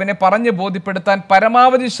നിയമോപദേഷ്ടാവിനെ പറഞ്ഞ് ബോധ്യപ്പെടുത്താൻ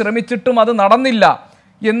പരമാവധി ശ്രമിച്ചിട്ടും അത് നടന്നില്ല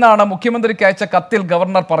എന്നാണ് മുഖ്യമന്ത്രിക്ക് അയച്ച കത്തിൽ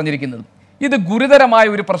ഗവർണർ പറഞ്ഞിരിക്കുന്നത്. ഇത് ഗുരുതരമായ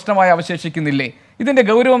ഒരു പ്രശ്നമായി അവശേഷിക്കുന്നില്ലേ? ഇതിന്റെ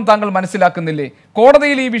ഗൗരവം താങ്കൾ മനസ്സിലാക്കുന്നില്ലേ?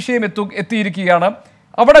 കോടതിയിൽ ഈ വിഷയം എത്തിയിരിക്കുകയാണ്.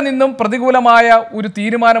 അവിടെ നിന്നും പ്രതികൂലമായ ഒരു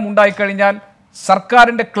തീരുമാനം ഉണ്ടായിക്കഴിഞ്ഞാൽ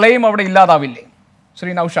സർക്കാരിന്റെ ക്ലെയിം അവിടെ ഇല്ലാതാവില്ലേ?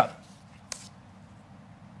 ശ്രീ നൌഷാദ്.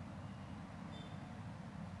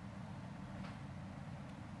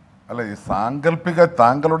 അല്ല, ഈ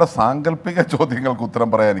താങ്കളുടെ സാങ്കല്പിക ചോദ്യങ്ങൾക്ക് ഉത്തരം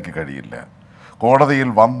പറയാൻ എനിക്ക് കഴിയില്ല. കോടതിയിൽ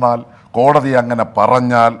വന്നാൽ, കോടതി അങ്ങനെ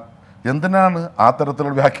പറഞ്ഞാൽ എന്തിനാണ് ആ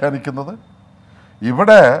തരത്തിലുള്ള വ്യാഖ്യാനിക്കുന്നത്?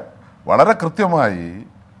 ഇവിടെ വളരെ കൃത്യമായി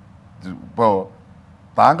ഇപ്പോൾ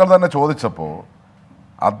താങ്കൾ തന്നെ ചോദിച്ചപ്പോൾ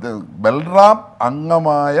ബൽറാം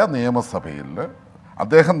അംഗമായ നിയമസഭയിൽ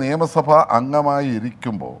അദ്ദേഹം നിയമസഭ അംഗമായി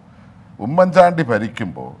ഇരിക്കുമ്പോൾ, ഉമ്മൻചാണ്ടി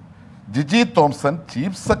ഭരിക്കുമ്പോൾ, ജിജി തോംസൺ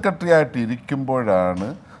ചീഫ് സെക്രട്ടറി ആയിട്ട് ഇരിക്കുമ്പോഴാണ്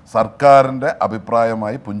സർക്കാരിൻ്റെ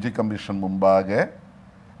അഭിപ്രായമായി പുഞ്ചി കമ്മീഷൻ മുമ്പാകെ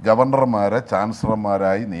ഗവർണർമാരെ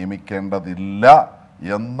ചാൻസലർമാരായി നിയമിക്കേണ്ടതില്ല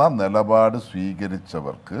എന്ന നിലപാട്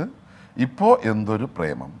സ്വീകരിച്ചവർക്ക് ഇപ്പോൾ എന്തൊരു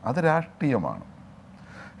പ്രേമം? അത് രാഷ്ട്രീയമാണ്.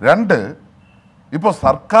 2, ഇപ്പോൾ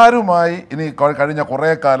സർക്കാരുമായി ഇനി കഴിഞ്ഞ കുറേ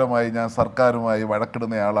കാലമായി ഞാൻ സർക്കാരുമായി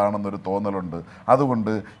വഴക്കിടുന്നയാളാണെന്നൊരു തോന്നലുണ്ട്.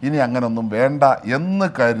 അതുകൊണ്ട് ഇനി അങ്ങനൊന്നും വേണ്ട എന്ന്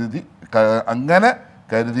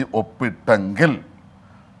കരുതി ഒപ്പിട്ടെങ്കിൽ,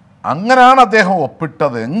 അങ്ങനെയാണ് അദ്ദേഹം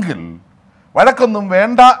ഒപ്പിട്ടതെങ്കിൽ, വഴക്കൊന്നും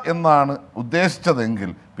വേണ്ട എന്നാണ് ഉദ്ദേശിച്ചതെങ്കിൽ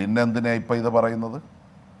പിന്നെന്തിനാ ഇപ്പം ഇത് പറയുന്നത്?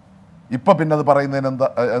 ഇപ്പം പിന്നെ അത് പറയുന്നതിന്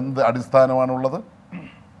എന്ത് അടിസ്ഥാനമാണുള്ളത്?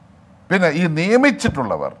 പിന്നെ ഈ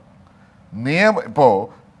നിയമിച്ചിട്ടുള്ളവർ ഇപ്പോൾ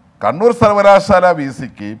കണ്ണൂർ സർവകലാശാല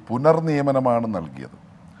VC-ക്ക് പുനർനിയമനമാണ് നൽകിയത്.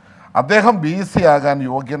 അദ്ദേഹം VC ആകാൻ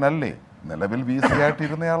യോഗ്യനല്ലേ? നിലവിൽ VC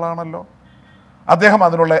ആയിട്ടിരുന്നയാളാണല്ലോ. അദ്ദേഹം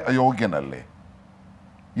അതിനുള്ള യോഗ്യനല്ലേ?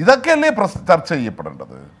 ഇതൊക്കെയല്ലേ ചർച്ച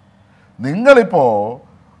ചെയ്യപ്പെടേണ്ടത്. നിങ്ങളിപ്പോൾ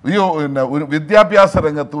ഒരു വിദ്യാഭ്യാസ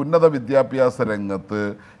രംഗത്ത്, ഉന്നത വിദ്യാഭ്യാസ രംഗത്ത്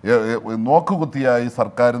നോക്കുകുത്തിയായി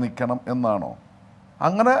സർക്കാർ നിൽക്കണം എന്നാണോ?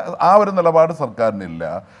 അങ്ങനെ ആ ഒരു നിലപാട് സർക്കാരിനില്ല.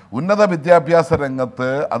 ഉന്നത വിദ്യാഭ്യാസ രംഗത്ത്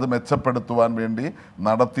അത് മെച്ചപ്പെടുത്തുവാൻ വേണ്ടി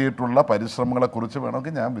നടത്തിയിട്ടുള്ള പരിശ്രമങ്ങളെക്കുറിച്ച്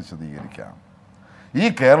വേണമെങ്കിൽ ഞാൻ വിശദീകരിക്കാം. ഈ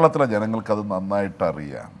കേരളത്തിലെ ജനങ്ങൾക്കത് നന്നായിട്ട്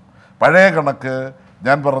അറിയാം. പഴയ കണക്ക്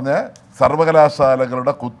ഞാൻ പറഞ്ഞ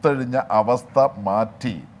സർവകലാശാലകളുടെ കുത്തഴിഞ്ഞ അവസ്ഥ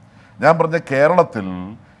മാറ്റി, ഞാൻ പറഞ്ഞ കേരളത്തിൽ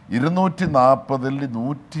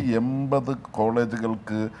 240-180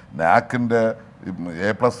 കോളേജുകൾക്ക് നാക്കിൻ്റെ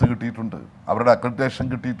A+ കിട്ടിയിട്ടുണ്ട്, അവരുടെ അക്രഡിറ്റേഷൻ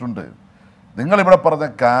കിട്ടിയിട്ടുണ്ട്. നിങ്ങളിവിടെ പറഞ്ഞ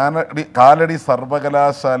കാലടി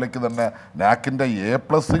സർവകലാശാലയ്ക്ക് തന്നെ നാക്കിൻ്റെ A+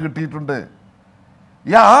 കിട്ടിയിട്ടുണ്ട്.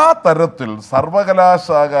 ആ തരത്തിൽ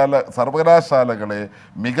സർവകലാശാലകളെ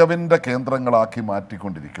മികവിൻ്റെ കേന്ദ്രങ്ങളാക്കി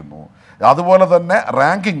മാറ്റിക്കൊണ്ടിരിക്കുന്നു. അതുപോലെ തന്നെ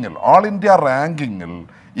റാങ്കിങ്ങിൽ, ഓൾ ഇന്ത്യ റാങ്കിങ്ങിൽ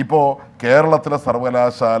ഇപ്പോൾ കേരളത്തിലെ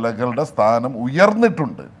സർവകലാശാലകളുടെ സ്ഥാനം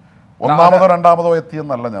ഉയർന്നിട്ടുണ്ട്. ഒന്നാമതോ രണ്ടാമതോ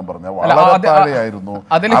എത്തിയെന്നല്ല ഞാൻ പറഞ്ഞത്, വളരെ താഴെയായിരുന്നു.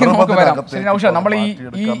 നമ്മൾ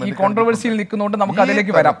ഈ കോൺട്രവേഴ്സിയിൽ നിൽക്കുന്നതുകൊണ്ട് നമുക്ക്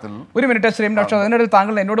അതിലേക്ക് വരാം. ഒരു മിനിറ്റ് ശ്രീ നൗഷാദ്, അതിനിടയിൽ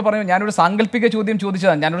താങ്കൾ എന്നോട് പറഞ്ഞു ഞാനൊരു സാങ്കല്പിക ചോദ്യം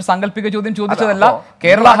ചോദിച്ചതാണ്. ഞാനൊരു സാങ്കല്പിക ചോദ്യം ചോദിച്ചതല്ല.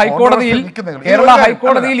 കേരള ഹൈക്കോടതിയിൽ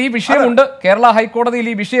ഈ വിഷയമുണ്ട്.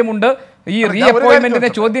 ഈ റീ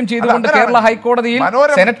അപ്പോയിന്റ്മെന്റിനെ ചോദ്യം ചെയ്തുകൊണ്ട് കേരള ഹൈക്കോടതിയിൽ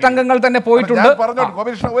സെനറ്റ് അംഗങ്ങൾ തന്നെ പോയിട്ടുണ്ട്.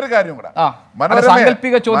 ഒരു കാര്യം കൂടെ,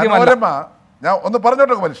 സാങ്കല്പിക ചോദ്യമല്ല. ഞാൻ ഒന്ന്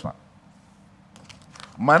പറഞ്ഞോട്ടെ ഗോപാലകൃഷ്ണ,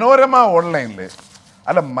 മനോരമ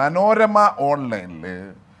ഓൺലൈനിൽ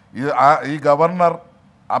ഈ ഗവർണർ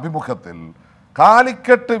അഭിമുഖത്തിൽ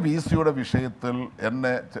കാലിക്കറ്റ് VCയുടെ വിഷയത്തിൽ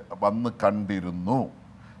എന്നെ വന്ന് കണ്ടിരുന്നു.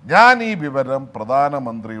 ഞാൻ ഈ വിവരം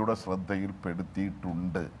പ്രധാനമന്ത്രിയുടെ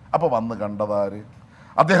ശ്രദ്ധയിൽപ്പെടുത്തിയിട്ടുണ്ട്. അപ്പോൾ വന്ന് കണ്ടതാര്?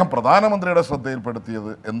 അദ്ദേഹം പ്രധാനമന്ത്രിയുടെ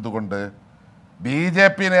ശ്രദ്ധയിൽപ്പെടുത്തിയത് എന്തുകൊണ്ട്?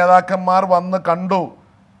 BJP നേതാക്കന്മാർ വന്ന് കണ്ടു.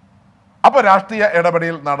 അപ്പോൾ രാഷ്ട്രീയ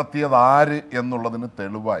ഇടപെടൽ നടത്തിയത് ആര് എന്നുള്ളതിന്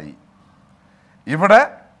തെളിവായി. ഇവിടെ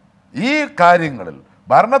ഈ കാര്യങ്ങളിൽ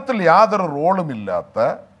ഭരണത്തിൽ യാതൊരു റോളുമില്ലാത്ത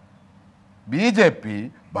BJP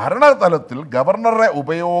ഭരണതലത്തിൽ ഗവർണറെ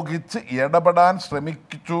ഉപയോഗിച്ച് ഇടപെടാൻ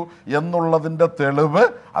ശ്രമിച്ചു എന്നുള്ളതിൻ്റെ തെളിവ്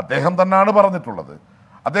അദ്ദേഹം തന്നെയാണ് പറഞ്ഞിട്ടുള്ളത്.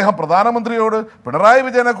 അദ്ദേഹം പ്രധാനമന്ത്രിയോട് പിണറായി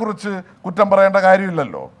വിജയനെക്കുറിച്ച് കുറ്റം പറയേണ്ട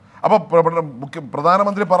കാര്യമില്ലല്ലോ. അപ്പോൾ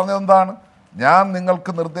പ്രധാനമന്ത്രി പറഞ്ഞതെന്താണ്? ഞാൻ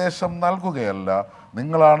നിങ്ങൾക്ക് നിർദ്ദേശം നൽകുകയല്ല,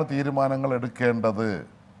 നിങ്ങളാണ് തീരുമാനങ്ങൾ എടുക്കേണ്ടത്.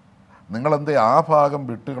 നിങ്ങളെന്തേ ആ ഭാഗം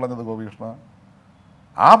വിട്ടുകളഞ്ഞത് ഗോപികൃഷ്ണ?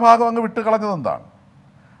 ആ ഭാഗം അങ്ങ് വിട്ടുകളഞ്ഞത് എന്താണ്?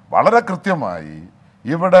 വളരെ കൃത്യമായി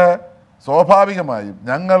ഇവിടെ സ്വാഭാവികമായും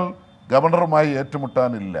ഞങ്ങൾ ഗവർണറുമായി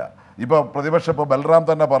ഏറ്റുമുട്ടാനില്ല. ഇപ്പോൾ പ്രതിപക്ഷം ഇപ്പോൾ ബൽറാം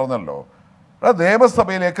തന്നെ പറഞ്ഞല്ലോ,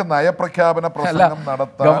 നിയമസഭയിലേക്ക് നയപ്രഖ്യാപന പ്രസംഗം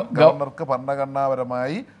നടത്താൻ ഗവർണർക്ക്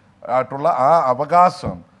ഭരണഘടനാപരമായി ആയിട്ടുള്ള ആ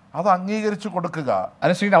അവകാശം അത് അംഗീകരിച്ചു കൊടുക്കുക.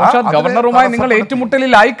 അല്ല ശ്രീ നൗഷാദ്, ഗവർണറുമായി നിങ്ങൾ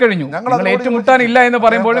ഏറ്റുമുട്ടലിലായി കഴിഞ്ഞു. നിങ്ങൾ ഏറ്റുമുട്ടാനില്ല എന്ന്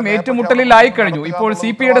പറയുമ്പോഴും ഏറ്റുമുട്ടലിലായി കഴിഞ്ഞു. ഇപ്പോൾ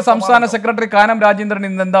CPIയുടെ സംസ്ഥാന സെക്രട്ടറി കാനം രാജേന്ദ്രൻ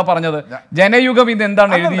ഇന്ന് എന്താ പറഞ്ഞത്? ജനയുഗം ഇന്ന്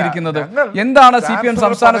എന്താണ് എഴുതിയിരിക്കുന്നത്? എന്താണ് CPM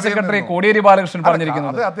സംസ്ഥാന സെക്രട്ടറി കോടിയേരി ബാലകൃഷ്ണൻ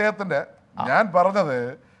പറഞ്ഞിരിക്കുന്നത്? അദ്ദേഹത്തിന്റെ ഞാൻ പറഞ്ഞത്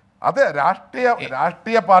അത്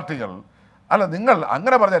രാഷ്ട്രീയ പാർട്ടികൾ അല്ല, നിങ്ങൾ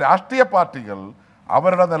അങ്ങനെ പറഞ്ഞ രാഷ്ട്രീയ പാർട്ടികൾ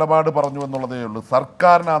അവരുടെ നിലപാട് പറഞ്ഞു എന്നുള്ളതേ ഉള്ളൂ.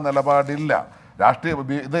 സർക്കാരിന് ആ നിലപാടില്ല.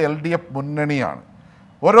 ഇത് LDF മുന്നണിയാണ്.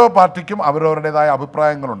 ഓരോ പാർട്ടിക്കും അവരവരുടേതായ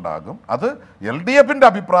അഭിപ്രായങ്ങളുണ്ടാകും. അത് LDFന്റെ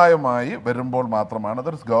അഭിപ്രായമായി വരുമ്പോൾ മാത്രമാണ് അത്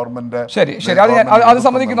ഗവൺമെന്റ്. ശരി, അത്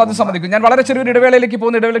സമ്മതിക്കുന്നു. ഞാൻ വളരെ ചെറിയൊരു ഇടവേളയിലേക്ക്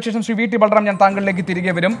പോകുന്ന ഇടവേളയ്ക്ക് ശേഷം ശ്രീ VT ബൽറാം, ഞാൻ താങ്കളിലേക്ക്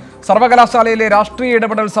തിരികെ വരും. സർവകലാശാലയിലെ രാഷ്ട്രീയ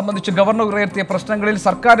ഇടപെടൽ സംബന്ധിച്ച് ഗവർണർ ഉയർത്തിയ പ്രശ്നങ്ങളിൽ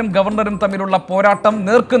സർക്കാരും ഗവർണറും തമ്മിലുള്ള പോരാട്ടം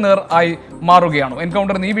നേർക്കുനേർ ആയി മാറുകയാണ്.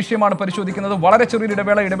 എൻകൗണ്ടറിന് ഈ വിഷയമാണ് പരിശോധിക്കുന്നത്. വളരെ ചെറിയൊരു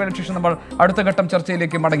ഇടവേളയ്ക്ക് ശേഷം നമ്മൾ അടുത്ത ഘട്ടം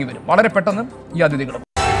ചർച്ചയിലേക്ക് മടങ്ങി വരും. വളരെ പെട്ടെന്ന് ഈ അതിഥികളും.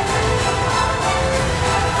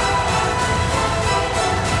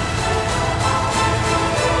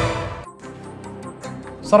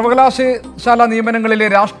 സർവകലാശാല നിയമനങ്ങളിലെ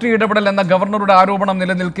രാഷ്ട്രീയ ഇടപെടൽ എന്ന ഗവർണറുടെ ആരോപണം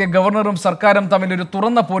നിലനിൽക്കെ ഗവർണറും സർക്കാരും തമ്മിൽ ഒരു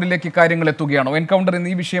തുറന്ന പോരിലേക്ക് കാര്യങ്ങൾ എത്തുകയാണ്. എൻകൗണ്ടർ എന്ന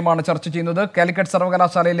ഈ വിഷയമാണ് ചർച്ച ചെയ്യുന്നത്. കാലിക്കറ്റ്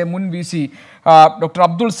സർവകലാശാലയിലെ മുൻ VC doctor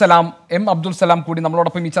M Abdul Salam കൂടി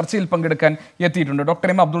നമ്മളോടൊപ്പം ഈ ചർച്ചയിൽ പങ്കെടുക്കാൻ എത്തിയിട്ടുണ്ട്. ഡോക്ടർ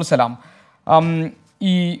എം അബ്ദുൽ സലാം,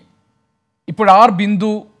 ഇപ്പോൾ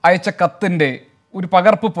ബിന്ദു അയച്ച കത്തിൻ്റെ ഒരു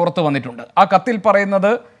പകർപ്പ് പുറത്തു വന്നിട്ടുണ്ട്. ആ കത്തിൽ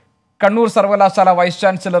പറയുന്നത് കണ്ണൂർ സർവകലാശാല വൈസ്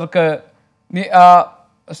ചാൻസലർക്ക്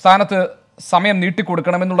സ്ഥാനത്ത് സമയം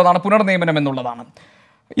നീട്ടിക്കൊടുക്കണമെന്നുള്ളതാണ്, പുനർനിയമനം എന്നുള്ളതാണ്.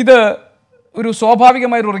 ഇത് ഒരു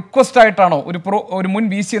സ്വാഭാവികമായൊരു റിക്വസ്റ്റ് ആയിട്ടാണോ ഒരു മുൻ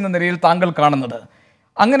VC എന്ന നിലയിൽ താങ്കൾ കാണുന്നത്?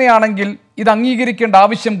 അങ്ങനെയാണെങ്കിൽ ഇത് അംഗീകരിക്കേണ്ട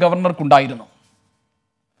ആവശ്യം ഗവർണർക്കുണ്ടായിരുന്നു?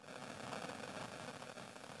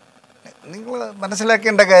 നിങ്ങൾ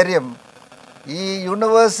മനസ്സിലാക്കേണ്ട കാര്യം, ഈ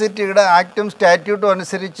യൂണിവേഴ്സിറ്റിയുടെ ആക്റ്റും സ്റ്റാറ്റ്യൂട്ടും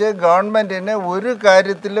അനുസരിച്ച് ഗവൺമെൻറ്റിന് ഒരു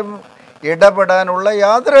കാര്യത്തിലും ഇടപെടാനുള്ള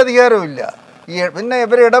യാതൊരു അധികാരവും ഇല്ല. പിന്നെ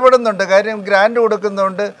ഇവർ ഇടപെടുന്നുണ്ട്, കാര്യം ഗ്രാൻഡ്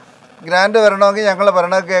കൊടുക്കുന്നുണ്ട്. ഗ്രാൻഡ് വരണമെങ്കിൽ ഞങ്ങൾ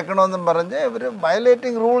ഭരണം കേൾക്കണമെന്നും പറഞ്ഞ് ഇവർ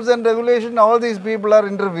violating rules and regulation. All these people are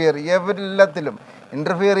interfering. എല്ലാത്തിലും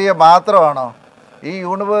ഇൻ്റർഫിയർ ചെയ്യുക മാത്രമാണോ ഈ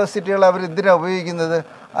യൂണിവേഴ്സിറ്റികൾ അവർ എന്തിനാണ് ഉപയോഗിക്കുന്നത്?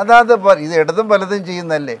 ഇത് ഇടതും പലതും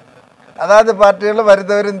ചെയ്യുന്നല്ലേ. അതാത് പാർട്ടികൾ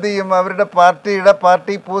വരുന്നവരെന്ത് ചെയ്യും? അവരുടെ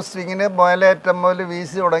പാർട്ടി പോസ്റ്റിങ്ങിന് മുതലേറ്റം മുതൽ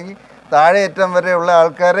VC തുടങ്ങി താഴെയറ്റം വരെയുള്ള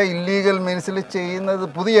ആൾക്കാരെ ഇല്ലീഗൽ മീൻസിൽ ചെയ്യുന്നത്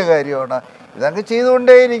പുതിയ കാര്യമാണ്. ഇതങ്ങ്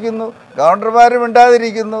ചെയ്തുകൊണ്ടേയിരിക്കുന്നു. ഗവർണർമാരും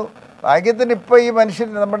മിണ്ടാതിരിക്കുന്നു. ഭാഗ്യത്തിന് ഇപ്പോൾ ഈ മനുഷ്യൻ,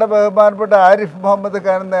 നമ്മുടെ ബഹുമാനപ്പെട്ട ആരിഫ് മുഹമ്മദ്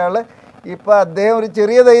ഖാൻ എന്നയാൾ, ഇപ്പോൾ അദ്ദേഹം ഒരു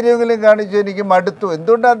ചെറിയ ധൈര്യമെങ്കിലും കാണിച്ചു. എനിക്ക് മടുത്തു.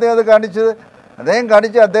 എന്തുകൊണ്ടാണ് അദ്ദേഹം അത് കാണിച്ചത്?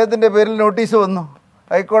 അദ്ദേഹത്തിൻ്റെ പേരിൽ നോട്ടീസ് വന്നു,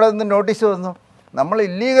 ഹൈക്കോടതിയിൽ നിന്ന് നോട്ടീസ് വന്നു. നമ്മൾ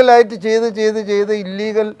ഇല്ലീഗലായിട്ട് ചെയ്ത്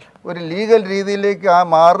ഇല്ലീഗൽ ഒരു ലീഗൽ രീതിയിലേക്ക്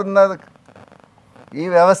മാറുന്ന ഈ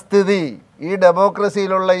വ്യവസ്ഥിതി, ഈ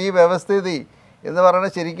ഡെമോക്രസിയിലുള്ള ഈ വ്യവസ്ഥിതി എന്ന്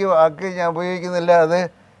പറയുന്നത് ശരിക്കും വാക്ക് ഞാൻ ഉപയോഗിക്കുന്നില്ല, അത്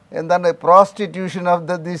എന്താണ് പ്രോസ്റ്റിറ്റ്യൂഷൻ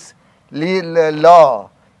ഓഫ് ദിസ് ലോ.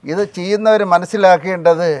 ഇത് ചെയ്യുന്നവർ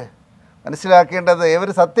മനസ്സിലാക്കേണ്ടത് ഇവർ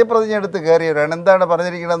സത്യപ്രതിജ്ഞ എടുത്ത് കയറിയവരാണ്. എന്താണ്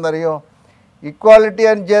പറഞ്ഞിരിക്കണമെന്നറിയോ? ഇക്വാലിറ്റി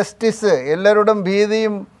ആൻഡ് ജസ്റ്റിസ്, എല്ലാവരോടും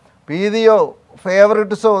ഭീതിയോ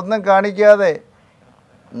ഫേവറിറ്റ്സോ ഒന്നും കാണിക്കാതെ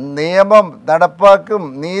നിയമം നടപ്പാക്കും,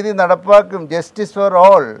 നീതി നടപ്പാക്കും, justice for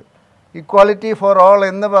all, equality for all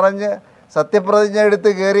എന്ന് പറഞ്ഞ് സത്യപ്രതിജ്ഞ എടുത്ത്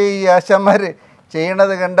കയറി ഈ ആശാന്മാർ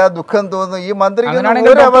ചെയ്യണത് കണ്ടാൽ ദുഃഖം തോന്നുന്നു. ഈ മന്ത്രിക്ക്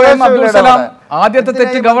ആദ്യത്തെ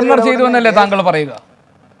തെറ്റ് ഗവർണർ ചെയ്തു എന്നല്ലേ താങ്കൾ പറയുക?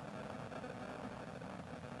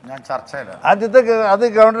 ആദ്യത്തെ അത്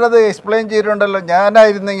ഗവർണർ അത് എക്സ്പ്ലെയിൻ ചെയ്തിട്ടുണ്ടല്ലോ.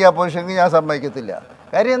 ഞാനായിരുന്നെങ്കിൽ ആ പൊസിഷനിൽ ഞാൻ സമ്മതിക്കത്തില്ല.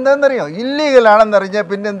 കാര്യം എന്താണെന്നറിയോ? ഇല്ലീഗലാണെന്നറിഞ്ഞാൽ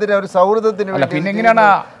പിന്നെ എന്തിനാ ഒരു സൗഹൃദത്തിന് വേണ്ടി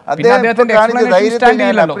അദ്ദേഹം കാണിച്ച ധൈര്യത്തെ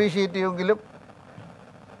ഞാൻ അപ്രീഷിയേറ്റ് ചെയ്യുമെങ്കിലും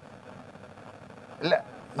ഇല്ല,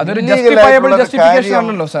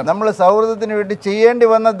 നമ്മൾ സൗഹൃദത്തിന് വേണ്ടി ചെയ്യേണ്ടി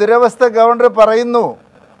വന്ന ദുരവസ്ഥ ഗവർണർ പറയുന്നു.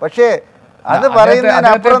 പക്ഷേ അത്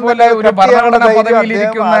പറയുന്നതിനപ്പുറം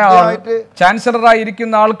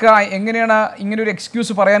ചാൻസലറായിരിക്കുന്ന ആൾക്ക് എങ്ങനെയാണ് ഇങ്ങനെ ഒരു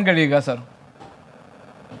എക്സ്ക്യൂസ് പറയാൻ കഴിയുക സർ?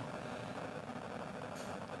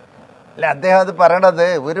 അല്ല, അദ്ദേഹം അത് പറയണത്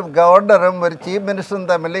ഒരു ഗവർണറും ഒരു ചീഫ് മിനിസ്റ്ററും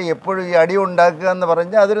തമ്മിൽ എപ്പോഴും ഈ അടി ഉണ്ടാക്കുക എന്ന്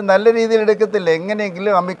പറഞ്ഞാൽ അതൊരു നല്ല രീതിയിൽ എടുക്കത്തില്ല.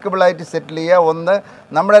 എങ്ങനെയെങ്കിലും അമിക്കബിളായിട്ട് സെറ്റിൽ ചെയ്യുക. ഒന്ന്,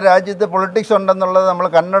 നമ്മുടെ രാജ്യത്ത് പൊളിറ്റിക്സ് ഉണ്ടെന്നുള്ളത് നമ്മൾ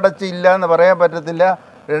കണ്ണടച്ച് ഇല്ല എന്ന് പറയാൻ പറ്റത്തില്ല.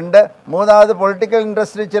 രണ്ട്, മൂന്നാമത് പൊളിറ്റിക്കൽ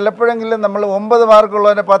ഇൻട്രസ്റ്റ് ചിലപ്പോഴെങ്കിലും നമ്മൾ 9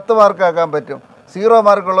 മാർക്കുള്ളവനെ 10 മാർക്കാക്കാൻ പറ്റും, 0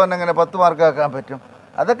 മാർക്കുള്ളവനെ അങ്ങനെ 10 മാർക്കാക്കാൻ പറ്റും.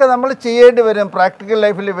 അതൊക്കെ നമ്മൾ ചെയ്യേണ്ടി വരും, പ്രാക്ടിക്കൽ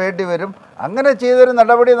ലൈഫിൽ വേണ്ടി വരും. അങ്ങനെ ചെയ്തൊരു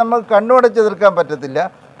നടപടി നമ്മൾ കണ്ണുടച്ച് എതിർക്കാൻ പറ്റത്തില്ല.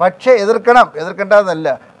 പക്ഷേ എതിർക്കേണ്ടതെന്നല്ല,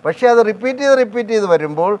 പക്ഷേ അത് റിപ്പീറ്റ് ചെയ്ത്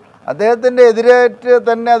വരുമ്പോൾ, അദ്ദേഹത്തിൻ്റെ എതിരായിട്ട്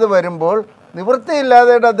തന്നെ അത് വരുമ്പോൾ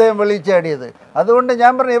നിവൃത്തിയില്ലാതെയാണ് അദ്ദേഹം വെളിച്ചാടിയത്. അതുകൊണ്ട്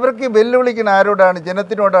ഞാൻ പറഞ്ഞു, ഇവർക്ക് വെല്ലുവിളിക്കണ ആരോടാണ്?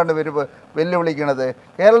 ജനത്തിനോടാണ് ഇവർ വെല്ലുവിളിക്കണത്.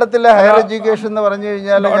 കേരളത്തിലെ ഹയർ എഡ്യൂക്കേഷൻ എന്ന് പറഞ്ഞു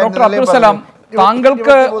കഴിഞ്ഞാൽ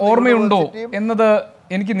താങ്കൾക്ക് ഓർമ്മയുണ്ടോ എന്നത്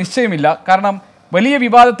എനിക്ക് നിശ്ചയമില്ല. കാരണം വലിയ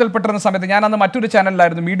വിവാദത്തിൽപ്പെട്ടിരുന്ന സമയത്ത് ഞാൻ അന്ന് മറ്റൊരു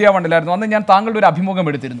ചാനലിലായിരുന്നു, മീഡിയ വണ്ണിലായിരുന്നു. അന്ന് ഞാൻ താങ്കളുടെ ഒരു അഭിമുഖം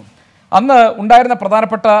എടുത്തിരുന്നു. അന്ന് ഉണ്ടായിരുന്ന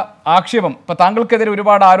പ്രധാനപ്പെട്ട ആക്ഷേപം, ഇപ്പോൾ താങ്കൾക്കെതിരെ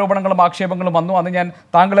ഒരുപാട് ആരോപണങ്ങളും ആക്ഷേപങ്ങളും വന്നു. അന്ന് ഞാൻ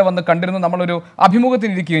താങ്കളെ വന്ന് കണ്ടിരുന്നു, നമ്മളൊരു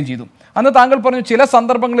അഭിമുഖത്തിനിരിക്കുകയും ചെയ്തു. അന്ന് താങ്കൾ പറഞ്ഞു ചില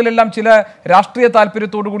സന്ദർഭങ്ങളിലെല്ലാം ചില രാഷ്ട്രീയ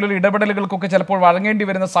താല്പര്യത്തോടുകൂടിയുള്ള ഇടപെടലുകൾക്കൊക്കെ ചിലപ്പോൾ വഴങ്ങേണ്ടി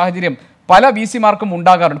വരുന്ന സാഹചര്യം പല VC-മാർക്കും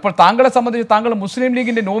ഉണ്ടാകാറുണ്ട്. ഇപ്പോൾ താങ്കളെ സംബന്ധിച്ച് താങ്കൾ മുസ്ലിം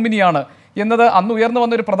ലീഗിൻ്റെ നോമിനിയാണ് എന്നത് അന്ന് ഉയർന്നു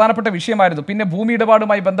വന്ന ഒരു പ്രധാനപ്പെട്ട വിഷയമായിരുന്നു. പിന്നെ ഭൂമി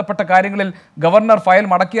ഇടപാടുമായി ബന്ധപ്പെട്ട കാര്യങ്ങളിൽ ഗവർണർ ഫയൽ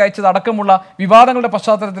മടക്കി അയച്ചത് അടക്കമുള്ള വിവാദങ്ങളുടെ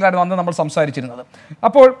പശ്ചാത്തലത്തിലായിരുന്നു അന്ന് നമ്മൾ സംസാരിച്ചിരുന്നത്.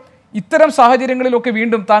 അപ്പോൾ ഇത്തരം സാഹചര്യങ്ങളിലൊക്കെ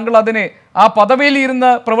വീണ്ടും താങ്കൾ അതിനെ ആ പദവിയിൽ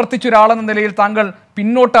ഇരുന്ന് പ്രവർത്തിച്ച ഒരാളെന്ന നിലയിൽ താങ്കൾ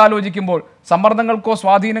പിന്നോട്ട് ആലോചിക്കുമ്പോൾ സമ്മർദ്ദങ്ങൾക്കോ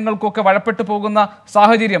സ്വാധീനങ്ങൾക്കോ ഒക്കെ വഴപ്പെട്ടു പോകുന്ന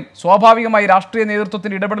സാഹചര്യം സ്വാഭാവികമായി രാഷ്ട്രീയ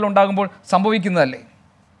നേതൃത്വത്തിന് ഇടപെടലുണ്ടാകുമ്പോൾ സംഭവിക്കുന്നതല്ലേ?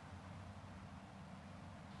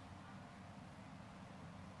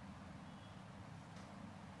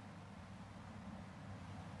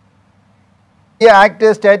 ഈ ആക്ട്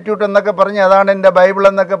സ്റ്റാറ്റ്യൂട്ട് എന്നൊക്കെ പറഞ്ഞ് അതാണ് എൻ്റെ ബൈബിൾ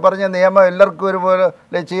എന്നൊക്കെ പറഞ്ഞ് നിയമം എല്ലാവർക്കും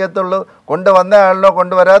ഒരുപോലെ ചെയ്യത്തുള്ളൂ. കൊണ്ടുവന്ന ആളിനോ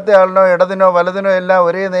കൊണ്ടുവരാത്ത ആളിനോ ഇടതിനോ വലതിനോ എല്ലാം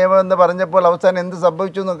ഒരേ നിയമം എന്ന് പറഞ്ഞപ്പോൾ അവസാനം എന്ത്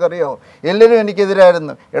സംഭവിച്ചു എന്നൊക്കെ അറിയാമോ? എല്ലാവരും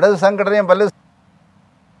എനിക്കെതിരായിരുന്നു. ഇടത് സംഘടനയും പല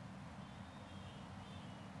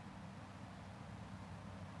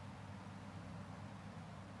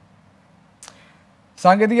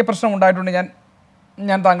സാങ്കേതിക പ്രശ്നം ഉണ്ടായിട്ടുണ്ട്.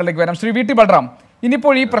 ഞാൻ താങ്കളിലേക്ക് വരാം. ശ്രീ VT ബൽറാം,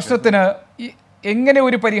 ഇനിയിപ്പോൾ ഈ പ്രശ്നത്തിന് എങ്ങനെ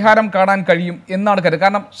ഒരു പരിഹാരം കാണാൻ കഴിയും എന്നാണ് കരുതുന്നത്?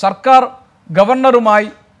 കാരണം സർക്കാർ ഗവർണറുമായി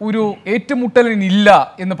ഒരു ഏറ്റുമുട്ടലിനില്ല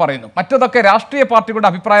എന്ന് പറയുന്നു. മറ്റതൊക്കെ രാഷ്ട്രീയ പാർട്ടികളുടെ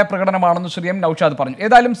അഭിപ്രായ പ്രകടനമാണെന്ന് ശ്രീ M നൌഷാദ് പറഞ്ഞു.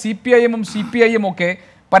 ഏതായാലും CPIM-ഉം CPI-യും ഒക്കെ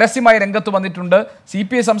പരസ്യമായി രംഗത്ത് വന്നിട്ടുണ്ട്.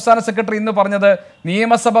 CPI സംസ്ഥാന സെക്രട്ടറി ഇന്ന് പറഞ്ഞത്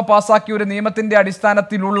നിയമസഭ പാസാക്കിയ ഒരു നിയമത്തിൻ്റെ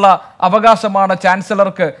അടിസ്ഥാനത്തിലുള്ള അവകാശമാണ്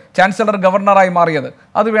ചാൻസലർ ഗവർണറായി മാറിയത്,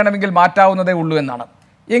 അത് വേണമെങ്കിൽ മാറ്റാവുന്നതേ ഉള്ളൂ എന്നാണ്.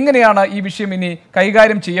 എങ്ങനെയാണ് ഈ വിഷയം ഇനി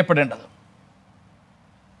കൈകാര്യം ചെയ്യപ്പെടേണ്ടത്?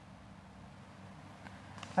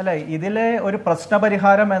 അല്ല, ഇതിലെ ഒരു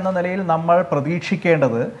പ്രശ്നപരിഹാരം എന്ന നിലയിൽ നമ്മൾ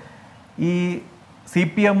പ്രതീക്ഷിക്കേണ്ടത് ഈ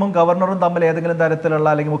CPM-ഉം ഗവർണറും തമ്മിൽ ഏതെങ്കിലും തരത്തിലുള്ള,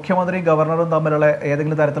 അല്ലെങ്കിൽ മുഖ്യമന്ത്രിയും ഗവർണറും തമ്മിലുള്ള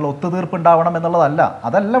ഏതെങ്കിലും തരത്തിലുള്ള ഒത്തുതീർപ്പ് ഉണ്ടാവണം എന്നുള്ളതല്ല.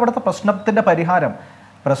 അതല്ല ഇവിടുത്തെ പ്രശ്നത്തിൻ്റെ പരിഹാരം.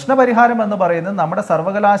 പ്രശ്നപരിഹാരം എന്ന് പറയുന്നത് നമ്മുടെ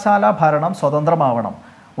സർവകലാശാല ഭരണം സ്വതന്ത്രമാവണം.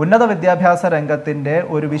 ഉന്നത വിദ്യാഭ്യാസ രംഗത്തിൻ്റെ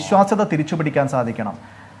ഒരു വിശ്വാസ്യത തിരിച്ചുപിടിക്കാൻ സാധിക്കണം.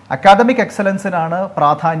 അക്കാദമിക് എക്സലൻസിനാണ്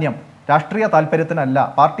പ്രാധാന്യം, രാഷ്ട്രീയ താല്പര്യത്തിനല്ല,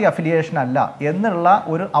 പാർട്ടി അഫിലിയേഷനല്ല എന്നുള്ള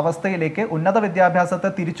ഒരു അവസ്ഥയിലേക്ക് ഉന്നത വിദ്യാഭ്യാസത്തെ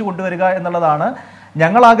തിരിച്ചു കൊണ്ടുവരിക എന്നുള്ളതാണ്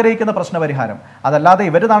ഞങ്ങൾ ആഗ്രഹിക്കുന്ന പ്രശ്നപരിഹാരം. അതല്ലാതെ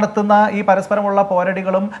ഇവർ നടത്തുന്ന ഈ പരസ്പരമുള്ള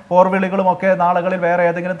പോരടികളും പോർവിളികളും ഒക്കെ നാളുകളിൽ വേറെ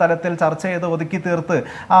ഏതെങ്കിലും തലത്തിൽ ചർച്ച ചെയ്ത് ഒതുക്കി തീർത്ത്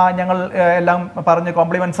ഞങ്ങൾ എല്ലാം പറഞ്ഞ്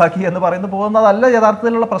കോംപ്ലിമെന്റ്സ് ആക്കി എന്ന് പറയുന്നു പോകുന്നതല്ല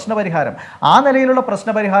യഥാർത്ഥത്തിലുള്ള പ്രശ്നപരിഹാരം. ആ നിലയിലുള്ള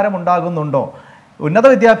പ്രശ്നപരിഹാരം ഉണ്ടാകുന്നുണ്ടോ? ഉന്നത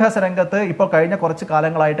വിദ്യാഭ്യാസ രംഗത്ത് ഇപ്പോൾ കഴിഞ്ഞ കുറച്ച്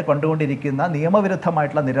കാലങ്ങളായിട്ട് കണ്ടുകൊണ്ടിരിക്കുന്ന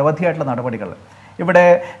നിയമവിരുദ്ധമായിട്ടുള്ള നിരവധിയായിട്ടുള്ള നടപടികൾ, ഇവിടെ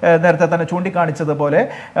നേരത്തെ തന്നെ ചൂണ്ടിക്കാണിച്ചതുപോലെ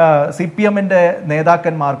CPM-ന്റെ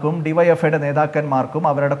നേതാക്കന്മാർക്കും DYFIയുടെ നേതാക്കന്മാർക്കും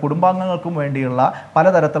അവരുടെ കുടുംബാംഗങ്ങൾക്കും വേണ്ടിയുള്ള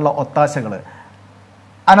പലതരത്തിലുള്ള ഒത്താശകൾ,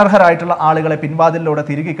 അനർഹരായിട്ടുള്ള ആളുകളെ പിൻവാതിലിലൂടെ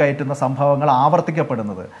തിരികെ കയറ്റുന്ന സംഭവങ്ങൾ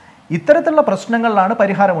ആവർത്തിക്കപ്പെടുന്നത്, ഇത്തരത്തിലുള്ള പ്രശ്നങ്ങളിലാണ്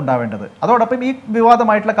പരിഹാരം ഉണ്ടാവേണ്ടത്. അതോടൊപ്പം ഈ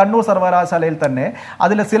വിവാദമായിട്ടുള്ള കണ്ണൂർ സർവകലാശാലയിൽ തന്നെ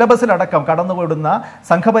അതിലെ സിലബസിലടക്കം കടന്നുകൂടുന്ന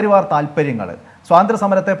സംഘപരിവാർ താല്പര്യങ്ങൾ, സ്വാതന്ത്ര്യ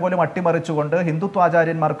സമരത്തെ പോലും അട്ടിമറിച്ചുകൊണ്ട്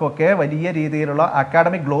ഹിന്ദുത്വാചാര്യന്മാർക്കൊക്കെ വലിയ രീതിയിലുള്ള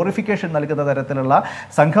അക്കാഡമിക് ഗ്ലോറിഫിക്കേഷൻ നൽകുന്ന തരത്തിലുള്ള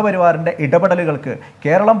സംഘപരിവാറിൻ്റെ ഇടപെടലുകൾക്ക്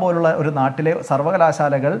കേരളം പോലുള്ള ഒരു നാട്ടിലെ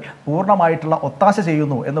സർവകലാശാലകൾ പൂർണ്ണമായിട്ടുള്ള ഒത്താശ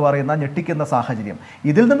ചെയ്യുന്നു എന്ന് പറയുന്ന ഞെട്ടിക്കുന്ന സാഹചര്യം.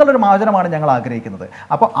 ഇതിൽ നിന്നുള്ളൊരു മോചനമാണ് ഞങ്ങൾ ആഗ്രഹിക്കുന്നത്.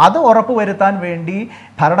 അപ്പോൾ അത് ഉറപ്പുവരുത്താൻ വേണ്ടി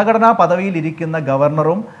ഭരണഘടനാ പദവിയിൽ ഇരിക്കുന്ന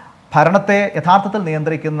ഗവർണറും ഭരണത്തെ യഥാർത്ഥത്തിൽ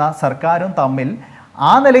നിയന്ത്രിക്കുന്ന സർക്കാരും തമ്മിൽ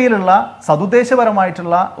ആ നിലയിലുള്ള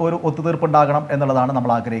സതുദ്ദേശപരമായിട്ടുള്ള ഒരു ഒത്തുതീർപ്പുണ്ടാകണം എന്നുള്ളതാണ്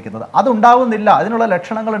നമ്മൾ ആഗ്രഹിക്കുന്നത്. അതുണ്ടാവുന്നില്ല, അതിനുള്ള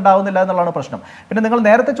ലക്ഷണങ്ങൾ ഉണ്ടാവുന്നില്ല എന്നുള്ളതാണ് പ്രശ്നം. പിന്നെ നിങ്ങൾ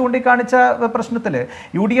നേരത്തെ ചൂണ്ടിക്കാണിച്ച പ്രശ്നത്തിൽ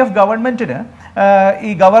UDF ഗവൺമെൻറ്റിന്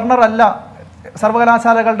ഈ ഗവർണർ അല്ല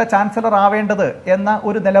സർവകലാശാലകളുടെ ചാൻസലർ ആവേണ്ടത് എന്ന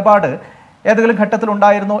ഒരു നിലപാട് ഏതെങ്കിലും ഘട്ടത്തിൽ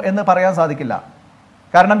ഉണ്ടായിരുന്നോ എന്ന് പറയാൻ സാധിക്കില്ല.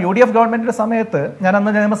 കാരണം UDF ഗവൺമെൻറ്റിൻ്റെ സമയത്ത് ഞാൻ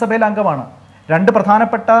അന്ന് നിയമസഭയിലെ അംഗമാണ്. 2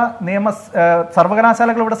 പ്രധാനപ്പെട്ട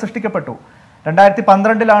സർവകലാശാലകൾ ഇവിടെ സൃഷ്ടിക്കപ്പെട്ടു.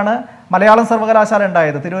 2012 മലയാളം സർവകലാശാല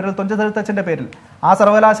ഉണ്ടായത്, തിരൂരിൽ തുഞ്ചത്തെഴുത്തച്ഛൻ്റെ പേരിൽ. ആ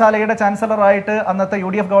സർവകലാശാലയുടെ ചാൻസലറായിട്ട് അന്നത്തെ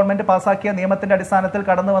UDF ഗവൺമെൻറ് പാസ്സാക്കിയ നിയമത്തിൻ്റെ അടിസ്ഥാനത്തിൽ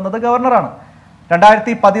കടന്നു വന്നത് ഗവർണറാണ്.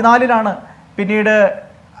 2014 പിന്നീട്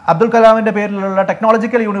അബ്ദുൽ കലാമിൻ്റെ പേരിലുള്ള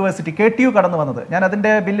ടെക്നോളജിക്കൽ യൂണിവേഴ്സിറ്റി KTU കടന്നു വന്നത്. ഞാൻ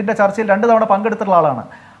അതിൻ്റെ ബില്ലിൻ്റെ ചർച്ചയിൽ 2 തവണ പങ്കെടുത്തിട്ടുള്ള ആളാണ്.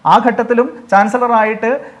 ആ ഘട്ടത്തിലും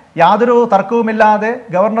ചാൻസലറായിട്ട് യാതൊരു തർക്കവുമില്ലാതെ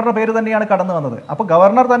ഗവർണറുടെ പേര് തന്നെയാണ് കടന്നു വന്നത്. അപ്പോൾ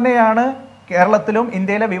ഗവർണർ തന്നെയാണ് കേരളത്തിലും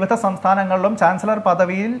ഇന്ത്യയിലെ വിവിധ സംസ്ഥാനങ്ങളിലും ചാൻസലർ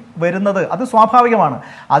പദവിയിൽ വരുന്നത്. അത് സ്വാഭാവികമാണ്.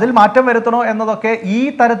 അതിൽ മാറ്റം വരുത്തണോ എന്നതൊക്കെ ഈ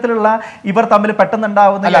തരത്തിലുള്ള ഇവർ തമ്മിൽ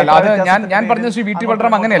പെട്ടെന്നുണ്ടാവുന്ന ഞാൻ പറഞ്ഞ ശ്രീ VT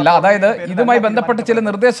ബൽറാം അങ്ങനെയല്ല. അതായത് ഇതുമായി ബന്ധപ്പെട്ട ചില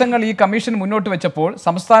നിർദ്ദേശങ്ങൾ ഈ കമ്മീഷൻ മുന്നോട്ട് വെച്ചപ്പോൾ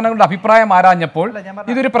സംസ്ഥാനങ്ങളുടെ അഭിപ്രായം ആരാഞ്ഞപ്പോൾ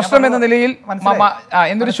ഇതൊരു പ്രശ്നം എന്ന നിലയിൽ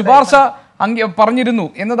എന്നൊരു ശുപാർശ പറഞ്ഞിരുന്നു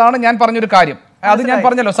എന്നതാണ് ഞാൻ പറഞ്ഞൊരു കാര്യം. അത് ഞാൻ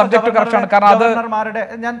പറഞ്ഞല്ലോ, സബ്ജക്ട് കറക്റ്റാണ്. കാരണം അത്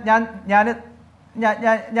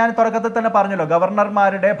ഞാൻ തുടക്കത്തിൽ തന്നെ പറഞ്ഞല്ലോ,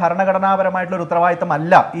 ഗവർണർമാരുടെ ഭരണഘടനാപരമായിട്ടുള്ള ഒരു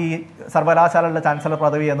ഉത്തരവാദിത്തമല്ല ഈ സർവകലാശാലകളുടെ ചാൻസലർ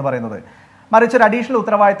പദവി എന്ന് പറയുന്നത്. മറിച്ച് ഒരു അഡീഷണൽ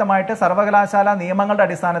ഉത്തരവാദിത്തമായിട്ട് സർവകലാശാല നിയമങ്ങളുടെ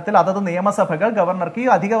അടിസ്ഥാനത്തിൽ അതത് നിയമസഭകൾ ഗവർണർക്ക്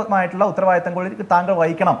അധികമായിട്ടുള്ള ഉത്തരവാദിത്തങ്ങൾ താങ്കൾ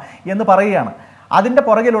വഹിക്കണം എന്ന് പറയുകയാണ്. അതിന്റെ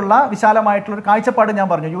പുറകിലുള്ള വിശാലമായിട്ടുള്ള ഒരു കാഴ്ചപ്പാട് ഞാൻ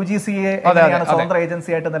പറഞ്ഞു. UGCയെ എങ്ങനെയാണ് സ്വതന്ത്ര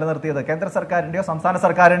ഏജൻസിയായിട്ട് നിലനിർത്തിയത്? കേന്ദ്ര സർക്കാരിന്റെയോ സംസ്ഥാന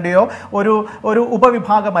സർക്കാരിന്റെയോ ഒരു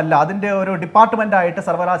ഉപവിഭാഗമല്ല, അതിന്റെ ഒരു ഡിപ്പാർട്ട്മെന്റ് ആയിട്ട്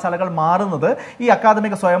സർവകലാശാലകൾ മാറുന്നത് ഈ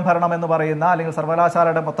അക്കാദമിക സ്വയംഭരണം എന്ന് പറയുന്ന അല്ലെങ്കിൽ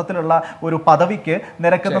സർവകലാശാലയുടെ മൊത്തത്തിലുള്ള ഒരു പദവിക്ക്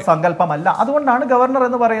നിരക്കുന്ന സങ്കല്പമല്ല. അതുകൊണ്ടാണ് ഗവർണർ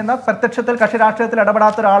എന്ന് പറയുന്ന പ്രത്യക്ഷത്തിൽ കക്ഷി രാഷ്ട്രീയത്തിൽ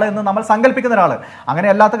ഇടപെടാത്ത ഒരാൾ എന്ന് നമ്മൾ സങ്കല്പിക്കുന്ന ഒരാൾ.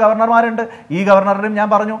 അങ്ങനെയല്ലാത്ത ഗവർണർമാരുണ്ട്. ഈ ഗവർണറും ഞാൻ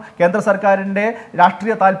പറഞ്ഞു കേന്ദ്ര സർക്കാരിന്റെ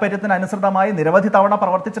രാഷ്ട്രീയ താല്പര്യത്തിന് അനുസൃതമായി നിരവധി തവണ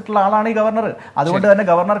പ്രവർത്തിച്ചിട്ടുള്ള ആളാണ് ഈ ഗവർണർ. അതുകൊണ്ട് തന്നെ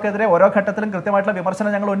ഗവർണർക്കെതിരെ ഓരോ ഘട്ടത്തിലും കൃത്യമായിട്ടുള്ള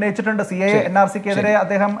വിമർശനം ഞങ്ങൾ ഉന്നയിച്ചിട്ടുണ്ട്. CAA NRC-ക്കെതിരെ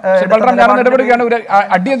അദ്ദേഹം ഇടപെടുകയാണ്. ഒരു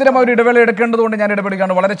അടിയന്തരമായ ഒരു ഇടവേള എടുക്കേണ്ടതുകൊണ്ട് ഞാൻ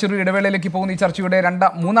ഇടപെടുകയാണ്. വളരെ ചെറിയ ഇടവേളയിലേക്ക് പോകുന്ന ഈ ചർച്ചയുടെ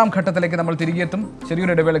 3ാം ഘട്ടത്തിലേക്ക് നമ്മൾ തിരികെ എത്തും.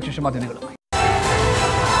 ചെറിയൊരു ഇടവേളയ്ക്ക് ശേഷം അതിഥികളുമായി.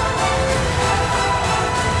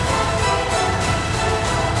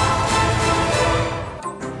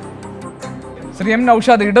 ശ്രീ M.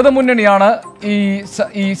 നൌഷാദ്, ഇടതുമുന്നണിയാണ്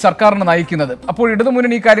ഈ സർക്കാരിനെ നയിക്കുന്നത്. അപ്പോൾ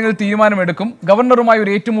ഇടതുമുന്നണി ഈ കാര്യങ്ങൾ തീരുമാനമെടുക്കും. ഗവർണറുമായി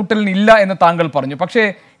ഒരു ഏറ്റുമുട്ടലിന് ഇല്ല എന്ന് താങ്കൾ പറഞ്ഞു. പക്ഷേ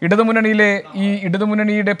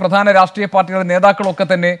ഇടതുമുന്നണിയുടെ പ്രധാന രാഷ്ട്രീയ പാർട്ടികളുടെ നേതാക്കളൊക്കെ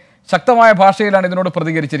തന്നെ ശക്തമായ ഭാഷയിലാണ് ഇതിനോട്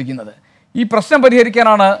പ്രതികരിച്ചിരിക്കുന്നത്. ഈ പ്രശ്നം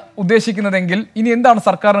പരിഹരിക്കാനാണ് ഉദ്ദേശിക്കുന്നതെങ്കിൽ ഇനി എന്താണ്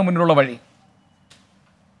സർക്കാരിന് മുന്നിലുള്ള വഴി?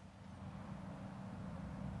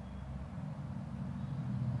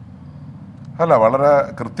 അല്ല,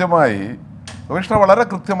 വളരെ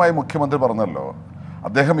കൃത്യമായി മുഖ്യമന്ത്രി പറഞ്ഞല്ലോ.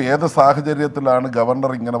 അദ്ദേഹം ഏത് സാഹചര്യത്തിലാണ്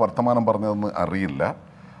ഗവർണർ ഇങ്ങനെ വർത്തമാനം പറഞ്ഞതെന്ന് അറിയില്ല.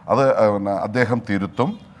 അത് അദ്ദേഹം തിരുത്തും.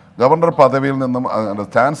 ഗവർണർ പദവിയിൽ നിന്നും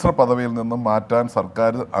ചാൻസലർ പദവിയിൽ നിന്നും മാറ്റാൻ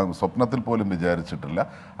സർക്കാർ സ്വപ്നത്തിൽ പോലും വിചാരിച്ചിട്ടില്ല.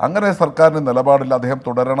 അങ്ങനെ സർക്കാരിന് നിലപാടില്ല. അദ്ദേഹം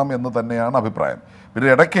തുടരണം എന്ന് തന്നെയാണ് അഭിപ്രായം. പിന്നെ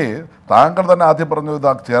ഇടയ്ക്ക് താങ്കൾ തന്നെ ആദ്യം പറഞ്ഞു ഇത്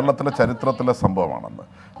കേരളത്തിലെ ചരിത്രത്തിലെ സംഭവമാണെന്ന്.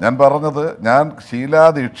 ഞാൻ പറഞ്ഞത്, ഷീലാ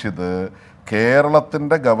ദീക്ഷിത്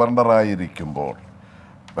കേരളത്തിൻ്റെ ഗവർണറായിരിക്കുമ്പോൾ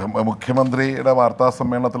മുഖ്യമന്ത്രിയുടെ വാർത്താ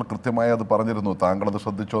സമ്മേളനത്തിൽ കൃത്യമായി അത് പറഞ്ഞിരുന്നു. താങ്കളത്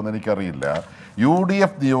ശ്രദ്ധിച്ചോ എന്ന് എനിക്കറിയില്ല.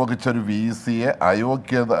 UDF നിയോഗിച്ചൊരു VCയെ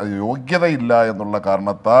യോഗ്യതയില്ല എന്നുള്ള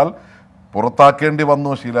കാരണത്താൽ പുറത്താക്കേണ്ടി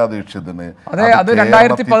വന്നു ഷീലാ ദീക്ഷിതിന്. അതെ, അത്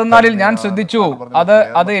 2014 ഞാൻ ശ്രദ്ധിച്ചു.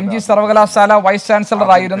 അത് MG സർവകലാശാല വൈസ്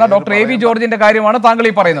ചാൻസലർ ആയിരുന്ന ഡോക്ടർ AV ജോർജിന്റെ കാര്യമാണ് താങ്കൾ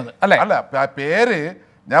ഈ പറയുന്നത്, അല്ലേ? അല്ല,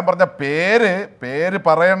 ഞാൻ പറഞ്ഞ പേര്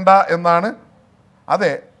പറയണ്ട എന്നാണ്.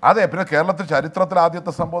 അതെ, പിന്നെ കേരളത്തിൽ ചരിത്രത്തിൽ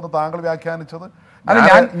ആദ്യത്തെ സംഭവം താങ്കൾ വ്യാഖ്യാനിച്ചത്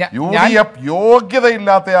UDF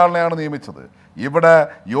യോഗ്യതയില്ലാത്തയാളിനെയാണ് നിയമിച്ചത്. ഇവിടെ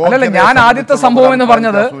ഞാൻ ആദ്യത്തെ സംഭവം എന്ന്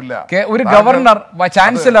പറഞ്ഞത് ഒരു ഗവർണർ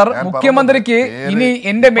ചാൻസലർ മുഖ്യമന്ത്രിക്ക് ഇനി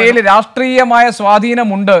എന്റെ മേൽ രാഷ്ട്രീയമായ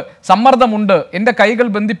സ്വാധീനമുണ്ട്, സമ്മർദ്ദമുണ്ട്, എന്റെ കൈകൾ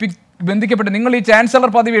ബന്ധിക്കപ്പെട്ട് നിങ്ങൾ ഈ ചാൻസലർ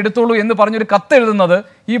പദവി എടുത്തോളൂ എന്ന് പറഞ്ഞൊരു കത്ത് എഴുതുന്നത്,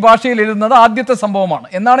 ഈ ഭാഷയിൽ എഴുതുന്നത് ആദ്യത്തെ സംഭവമാണ്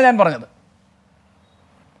എന്നാണ് ഞാൻ പറഞ്ഞത്.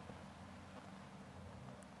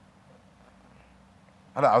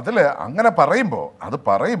 അല്ല, അതിൽ അങ്ങനെ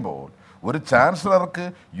പറയുമ്പോൾ ഒരു ചാൻസലർക്ക്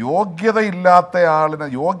യോഗ്യതയില്ലാത്ത ആളിനെ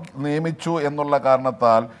നിയമിച്ചു എന്നുള്ള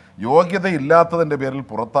കാരണത്താൽ യോഗ്യതയില്ലാത്തതിൻ്റെ പേരിൽ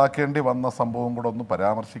പുറത്താക്കേണ്ടി വന്ന സംഭവം കൂടെ ഒന്ന്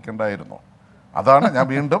പരാമർശിക്കേണ്ടായിരുന്നു. അതാണ് ഞാൻ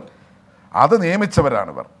വീണ്ടും, അത്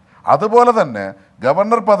നിയമിച്ചവരാണിവർ. അതുപോലെ തന്നെ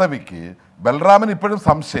ഗവർണർ പദവിക്ക് ബൽറാമിന് ഇപ്പോഴും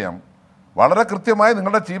സംശയം. വളരെ കൃത്യമായി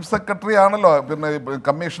നിങ്ങളുടെ ചീഫ് സെക്രട്ടറി ആണല്ലോ പിന്നെ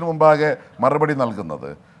കമ്മീഷന് മുമ്പാകെ മറുപടി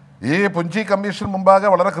നൽകുന്നത്. ഈ പുഞ്ചി കമ്മീഷൻ മുമ്പാകെ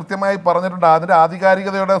വളരെ കൃത്യമായി പറഞ്ഞിട്ടുണ്ട്. അതിൻ്റെ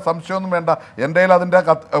ആധികാരികതയുടെ സംശയമൊന്നും വേണ്ട, എൻ്റെ കയ്യിൽ അതിൻ്റെ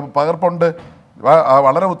പകർപ്പുണ്ട്.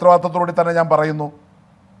 വളരെ ഉത്തരവാദിത്തത്തോടെ തന്നെ ഞാൻ പറയുന്നു,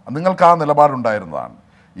 നിങ്ങൾക്ക് ആ നിലപാടുണ്ടായിരുന്നതാണ്.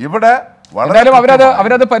 ഇവിടെ എന്തായാലും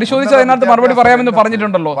അവരത് പരിശോധിച്ച് അതിനകത്ത് മറുപടി പറയാമെന്ന്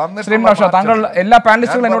പറഞ്ഞിട്ടുണ്ടല്ലോ. ശ്രീ നൗഷാദ്, താങ്കൾ എല്ലാ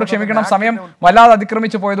പാനലിസ്റ്റുകളും എന്നോട് ക്ഷമിക്കണം, സമയം വല്ലാതെ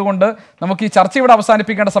അതിക്രമിച്ചു പോയതുകൊണ്ട് നമുക്ക് ഈ ചർച്ച ഇവിടെ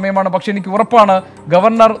അവസാനിപ്പിക്കേണ്ട സമയമാണ്. പക്ഷേ എനിക്ക് ഉറപ്പാണ്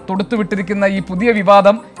ഗവർണർ തൊടുത്തുവിട്ടിരിക്കുന്ന ഈ പുതിയ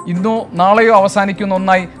വിവാദം ഇന്നോ നാളെയോ അവസാനിക്കുന്ന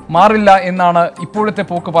ഒന്നായി മാറില്ല എന്നാണ് ഇപ്പോഴത്തെ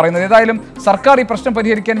പോക്ക് പറയുന്നത്. ഏതായാലും സർക്കാർ ഈ പ്രശ്നം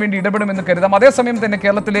പരിഹരിക്കാൻ വേണ്ടി ഇടപെടുമെന്ന് കരുതാം. അതേസമയം തന്നെ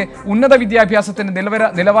കേരളത്തിലെ ഉന്നത വിദ്യാഭ്യാസത്തിന്റെ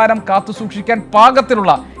നിലവാരം കാത്തുസൂക്ഷിക്കാൻ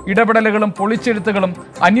പാകത്തിലുള്ള ഇടപെടലുകളും പൊളിച്ചെഴുത്തുകളും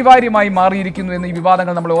അനിവാര്യമായി മാറിയിരിക്കുന്നു എന്ന് ഈ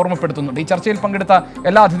വിവാദങ്ങൾ നമ്മളെ ഓർമ്മപ്പെടുത്തുന്നുണ്ട്. ഈ ചർച്ചയിൽ പങ്കെടുത്ത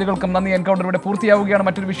എല്ലാ അതിഥികൾക്കും നന്ദി. എൻകൗണ്ടർ ഇവിടെ പൂർത്തിയാവുകയാണ്.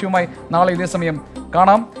 മറ്റൊരു വിഷയവുമായി നാളെ ഇതേ സമയം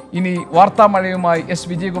കാണാം. ഇനി വാർത്താ മഴയുമായി എസ്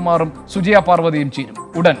വിജയകുമാറും സുജയ പാർവതിയും ചേരും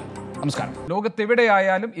ഉടൻ. നമസ്കാരം.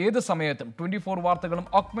 ലോകത്തെവിടെയായാലും ഏത് സമയത്തും 24 വാർത്തകളും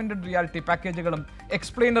ഓഗ്മെന്റഡ് റിയാലിറ്റി പാക്കേജുകളും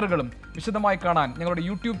എക്സ്പ്ലെയിനറുകളും വിശദമായി കാണാൻ ഞങ്ങളുടെ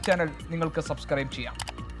യൂട്യൂബ് ചാനൽ നിങ്ങൾക്ക് സബ്സ്ക്രൈബ് ചെയ്യാം.